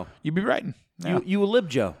journo. You be writing. Yeah. You a lib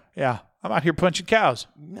Joe. Yeah. I'm out here punching cows.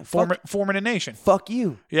 fuck- Forming a nation. Fuck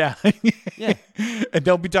you. Yeah. Yeah. And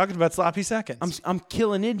don't be talking about sloppy seconds. I'm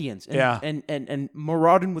killing Indians. And, Yeah. and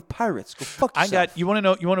marauding with pirates. Go fuck I yourself. got. You want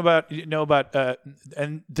to know about?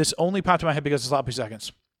 And this only popped in my head because of sloppy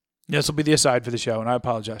seconds. This will be the aside for the show, and I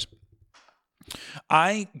apologize.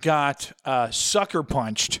 I got sucker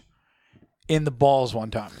punched in the balls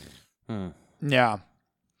one time. Yeah,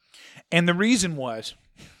 and the reason was,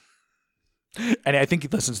 and I think he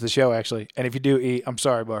listens to the show actually. And if you do, I'm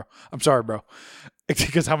sorry, bro. I'm sorry, bro.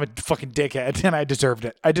 because I'm a fucking dickhead and I deserved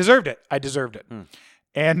it. I deserved it.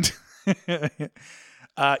 And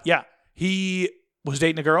yeah, he was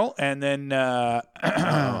dating a girl, and then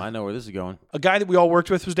I know where this is going. a guy that we all worked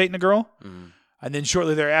with was dating a girl, and then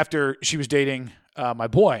shortly thereafter, she was dating my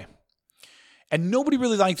boy, and nobody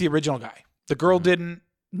really liked the original guy. The girl didn't.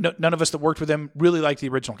 No, none of us that worked with him really liked the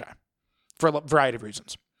original guy for a variety of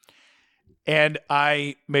reasons. And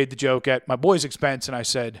I made the joke at my boy's expense, and I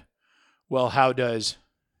said, "Well, how does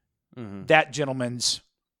that gentleman's,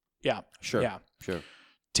 Sure.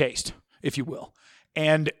 taste, if you will?"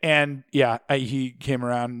 And yeah, he came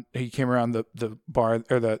around the bar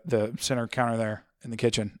or the center counter there in the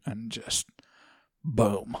kitchen, and just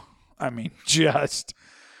boom. I mean, just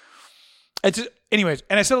it's anyways.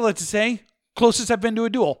 And I said all that to say, closest I've been to a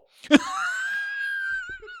duel.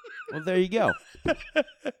 Well, there you go.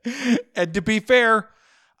 And to be fair,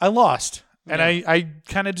 I lost. And I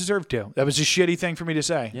kind of deserved to. That was a shitty thing for me to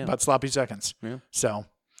say about sloppy seconds. Yeah. So,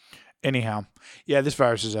 anyhow, yeah, this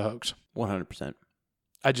virus is a hoax. 100%.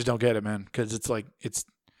 I just don't get it, man, because it's like it's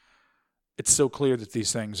so clear that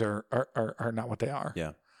these things are not what they are.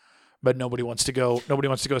 Yeah. But nobody wants to go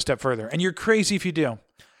a step further. And you're crazy if you do.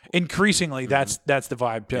 Increasingly, that's the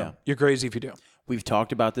vibe too. Yeah. You're crazy if you do. We've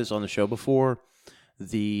talked about this on the show before.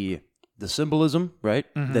 The symbolism, right?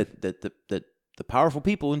 That the powerful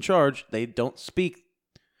people in charge, they don't speak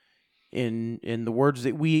in the words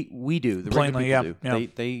that we do. The Plainly, regular people yeah.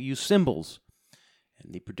 do. They use symbols,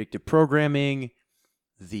 and the predictive programming,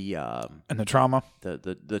 And the trauma.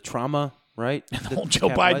 the trauma, right? And the whole Joe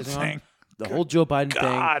Biden thing. The whole Joe Biden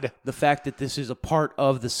God. thing. The fact that this is a part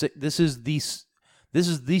of this is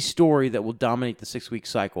the story that will dominate the 6-week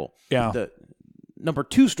cycle. Yeah. The number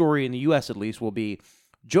 2 story in the U.S. at least will be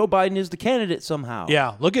Joe Biden is the candidate somehow.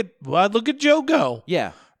 Yeah. Look at Joe go.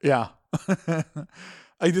 Yeah. Yeah.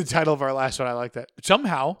 I the title of our last one. I like that.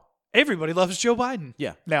 Somehow everybody loves Joe Biden.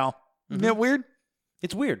 Yeah. Now, isn't that weird?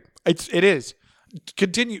 It's weird. It is.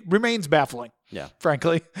 Remains baffling. Yeah.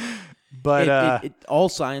 Frankly. But it all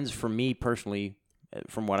signs for me personally,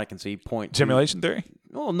 from what I can see, point to simulation theory.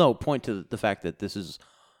 Well, no, point to the fact that this is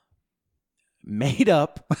made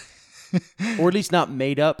up, or at least not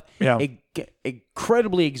made up. Yeah.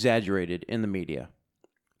 Incredibly exaggerated in the media,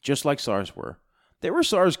 just like SARS were. There were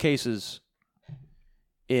SARS cases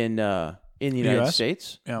in the United US?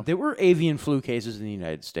 States. Yeah. There were avian flu cases in the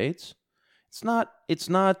United States. It's not.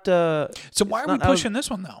 So why are we pushing this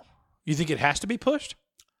one though? You think it has to be pushed?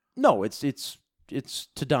 No, it's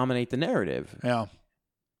to dominate the narrative, Yeah.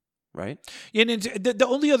 right? And it's, the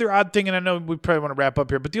only other odd thing, and I know we probably want to wrap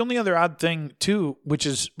up here, but the only other odd thing too, which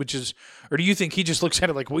is, or do you think he just looks at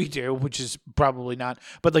it like we do, which is probably not,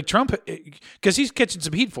 but like Trump, because he's catching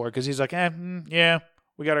some heat for it, because he's like, yeah,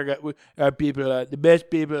 we got our people, the best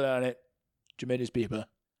people on it, tremendous people.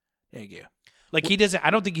 Thank you. Like he doesn't. I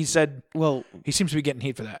don't think he said. Well, he seems to be getting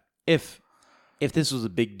heat for that. if this was a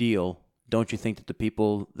big deal, don't you think that the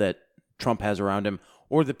people that Trump has around him,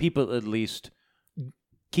 or the people at least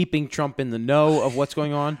keeping Trump in the know of what's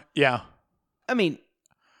going on? Yeah. I mean,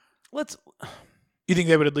 You think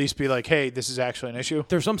they would at least be like, hey, this is actually an issue?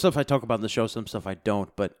 there's some stuff I talk about in the show, some stuff I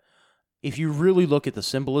don't, but if you really look at the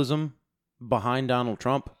symbolism behind Donald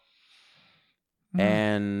Trump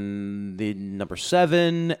and the number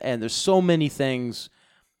 7, and there's so many things,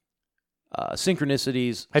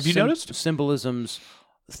 synchronicities. Have you noticed? Symbolisms,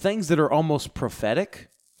 things that are almost prophetic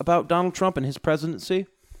about Donald Trump and his presidency,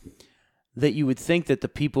 that you would think that the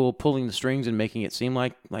people pulling the strings and making it seem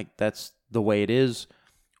like that's the way it is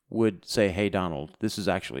would say, hey, Donald, this is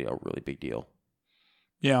actually a really big deal.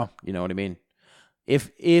 Yeah. You know what I mean?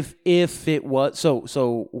 If it was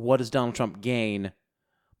so what does Donald Trump gain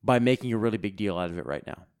by making a really big deal out of it right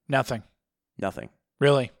now? Nothing. Nothing.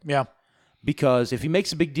 Really? Yeah. Because if he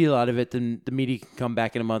makes a big deal out of it, then the media can come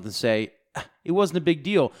back in a month and say, it wasn't a big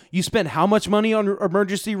deal. You spent how much money on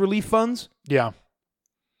emergency relief funds? Yeah.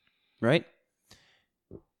 Right?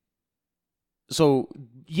 So,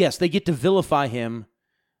 yes, they get to vilify him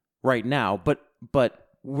right now, but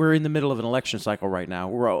we're in the middle of an election cycle right now.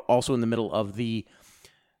 We're also in the middle of the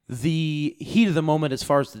heat of the moment as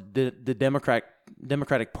far as the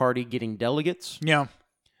Democratic Party getting delegates. Yeah.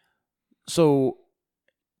 So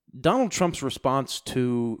Donald Trump's response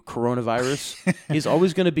to coronavirus is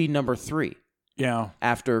always going to be number 3. Yeah.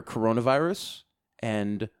 After coronavirus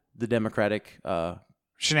and the Democratic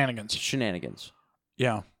Shenanigans.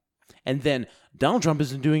 Yeah. And then Donald Trump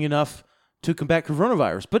isn't doing enough to combat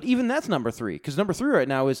coronavirus. But even that's number 3, because number 3 right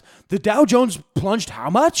now is the Dow Jones plunged how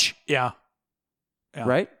much? Yeah. Yeah.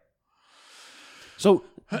 Right? So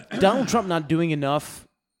Donald Trump not doing enough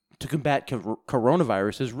to combat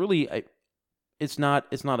coronavirus is really it's not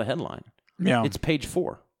a headline. Yeah. It's page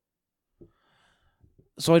 4.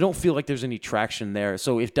 So I don't feel like there's any traction there.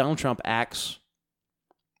 So if Donald Trump acts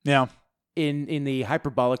in the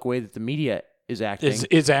hyperbolic way that the media is acting,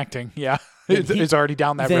 is acting, it's already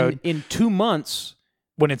down that then road. In 2 months,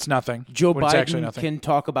 when it's nothing, Joe when it's actually Biden nothing. can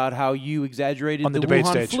talk about how you exaggerated On the the debate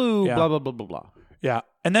Wuhan stage. flu, Yeah. blah blah blah blah blah. Yeah,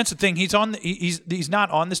 and that's the thing. He's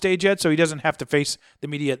not on the stage yet, so he doesn't have to face the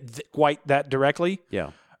media quite that directly.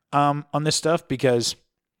 Yeah. On this stuff because,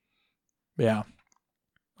 I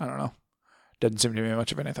don't know. Doesn't seem to be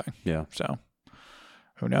much of anything. Yeah. So,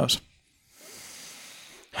 who knows?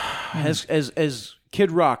 As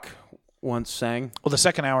Kid Rock once sang. Well, the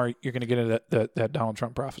second hour you're going to get into that Donald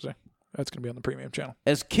Trump prophecy. That's going to be on the premium channel.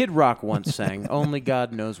 As Kid Rock once sang, only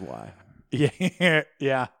God knows why. Yeah.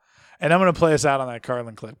 And I'm going to play us out on that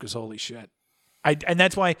Carlin clip because holy shit. And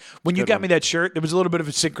that's why when you got me that shirt, there was a little bit of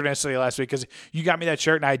a synchronicity last week because you got me that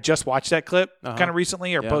shirt and I just watched that clip kind of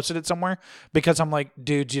recently or posted it somewhere because I'm like,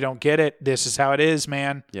 dudes, you don't get it. This is how it is,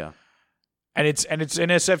 man. Yeah. And it's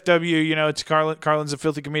NSFW, you know, it's Carlin's a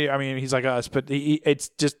filthy comedian. I mean, he's like us, but it's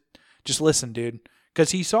just listen, dude, because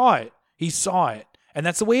he saw it. And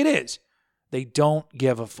that's the way it is. They don't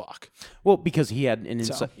give a fuck. Well, because he had an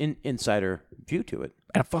insider view to it.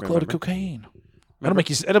 And a fuckload of cocaine. That'll make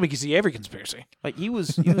you see every conspiracy. Like he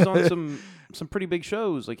was on some pretty big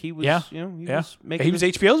shows. Like he was, was making. He was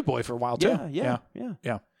HBO's boy for a while too. Yeah.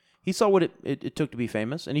 He saw what it took to be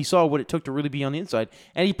famous, and he saw what it took to really be on the inside,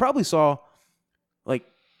 and he probably saw, like,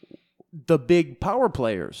 the big power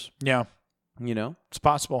players. Yeah, you know, it's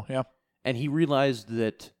possible. Yeah, and he realized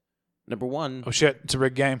that number one, oh shit, it's a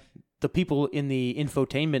rigged game. The people in the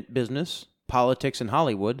infotainment business, politics, and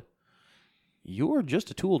Hollywood, you're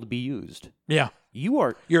just a tool to be used. Yeah.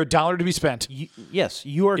 You're a dollar to be spent. Yes,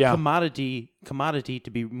 you are commodity to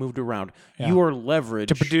be moved around. Yeah. You are leverage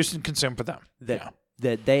to produce and consume for them.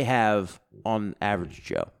 That they have on average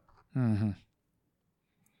Joe. Mm-hmm.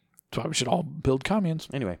 That's why we should all build communes.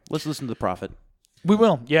 Anyway, let's listen to the prophet. We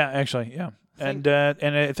will. Yeah, actually, yeah. And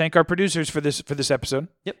thank our producers for this episode.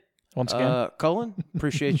 Yep. Once again, Cullen,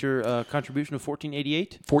 appreciate your contribution of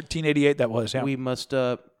 1488. 1488, that was. Yeah. We must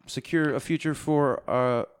secure a future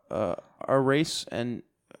for our race and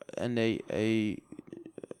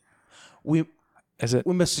we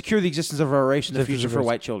must secure the existence of our race and the future for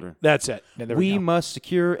white children. That's it. Yeah, we must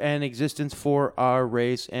secure an existence for our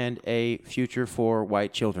race and a future for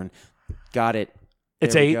white children. Got it.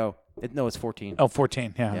 It's 8. Go. No, it's 14. Oh,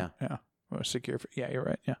 14. Yeah. We're secure. You're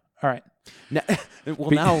right. Yeah. All right.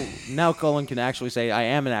 Now Cullen can actually say, I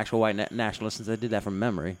am an actual white nationalist since I did that from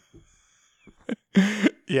memory.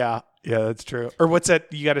 Yeah, that's true. Or what's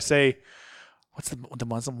that? You got to say, what's the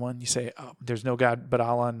Muslim one? You say, there's no God but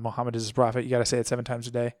Allah and Muhammad is his prophet. You got to say it 7 times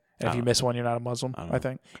a day. And if you miss one, you're not a Muslim, I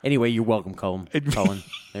think. Anyway, you're welcome, Cullen.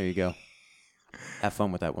 There you go. Have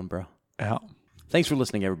fun with that one, bro. Yeah. Thanks for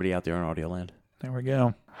listening, everybody out there in Audio Land. There we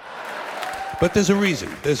go. But there's a reason.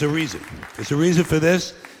 There's a reason for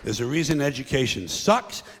this. There's a reason education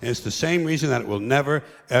sucks, and it's the same reason that it will never,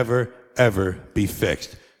 ever, ever be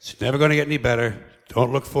fixed. It's never going to get any better.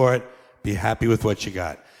 Don't look for it. Be happy with what you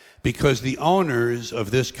got. Because the owners of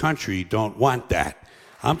this country don't want that.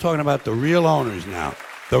 I'm talking about the real owners now.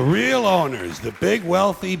 The real owners, the big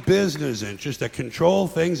wealthy business interests that control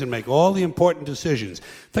things and make all the important decisions.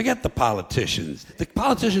 Forget the politicians. The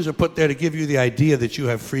politicians are put there to give you the idea that you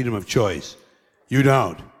have freedom of choice. You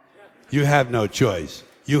don't. You have no choice.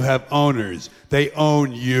 You have owners. They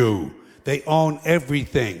own you. They own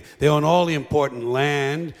everything. They own all the important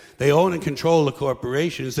land. They own and control the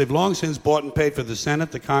corporations. They've long since bought and paid for the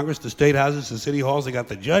Senate, the Congress, the state houses, the city halls. They got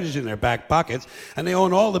the judges in their back pockets. And they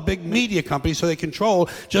own all the big media companies, so they control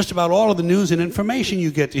just about all of the news and information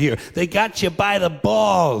you get to hear. They got you by the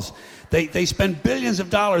balls. They spend billions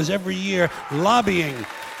of dollars every year lobbying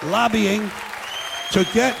to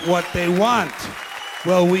get what they want.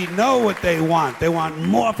 Well, we know what they want. They want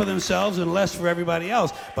more for themselves and less for everybody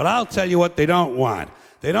else. But I'll tell you what they don't want.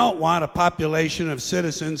 They don't want a population of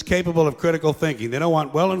citizens capable of critical thinking. They don't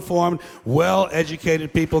want well-informed,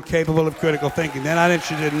 well-educated people capable of critical thinking. They're not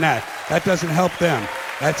interested in that. That doesn't help them.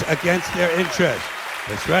 That's against their interest.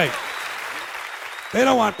 That's right. They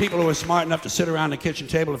don't want people who are smart enough to sit around the kitchen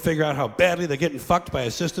table and figure out how badly they're getting fucked by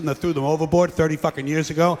a system that threw them overboard 30 fucking years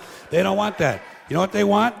ago. They don't want that. You know what they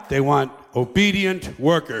want? They want obedient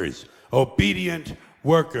workers. Obedient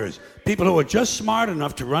workers, people who are just smart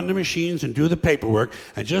enough to run the machines and do the paperwork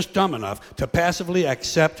and just dumb enough to passively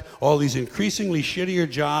accept all these increasingly shittier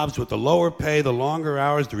jobs with the lower pay, the longer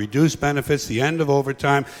hours, the reduced benefits, the end of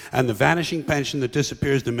overtime, and the vanishing pension that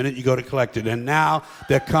disappears the minute you go to collect it. And now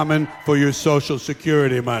they're coming for your Social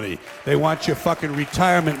Security money. They want your fucking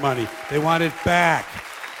retirement money. They want it back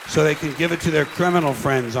so they can give it to their criminal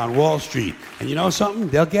friends on Wall Street. And you know something?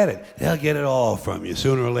 They'll get it. They'll get it all from you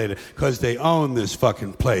sooner or later because they own this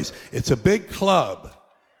fucking place. It's a big club,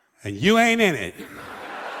 and you ain't in it.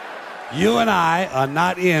 You and I are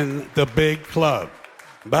not in the big club.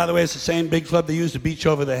 And by the way, it's the same big club they used to beat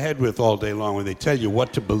you over the head with all day long when they tell you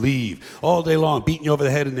what to believe. All day long, beating you over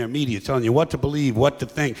the head in their media, telling you what to believe, what to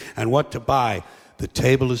think, and what to buy. The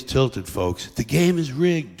table is tilted, folks. The game is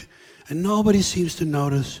rigged. And nobody seems to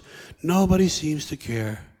notice. Nobody seems to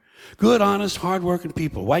care. Good, honest, hard-working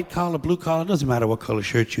people, white collar, blue collar, doesn't matter what color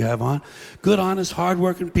shirt you have on. Good, honest,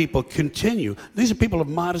 hard-working people continue. These are people of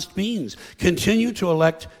modest means. Continue to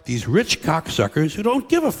elect these rich cocksuckers who don't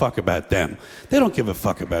give a fuck about them. They don't give a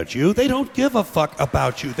fuck about you. They don't give a fuck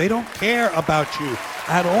about you. They don't care about you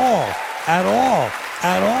at all. At all.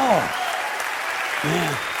 At all.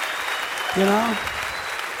 Yeah. You know?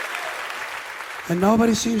 And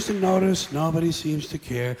nobody seems to notice, nobody seems to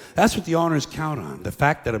care. That's what the owners count on, the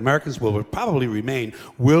fact that Americans will probably remain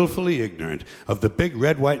willfully ignorant of the big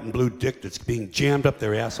red, white, and blue dick that's being jammed up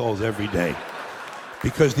their assholes every day.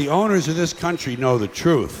 Because the owners of this country know the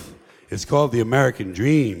truth. It's called the American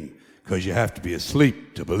dream, because you have to be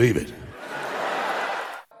asleep to believe it.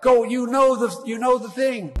 Go, you know the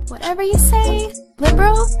thing. Whatever you say,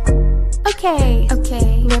 liberal. Okay,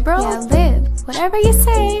 liberal. Yeah, lib. Whatever you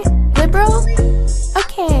say, liberal.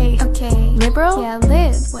 Okay, liberal. Yeah,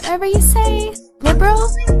 lib. Whatever you say, liberal.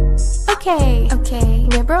 Okay,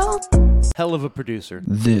 liberal. Hell of a producer.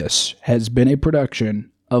 This has been a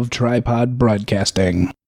production of Tripod Broadcasting.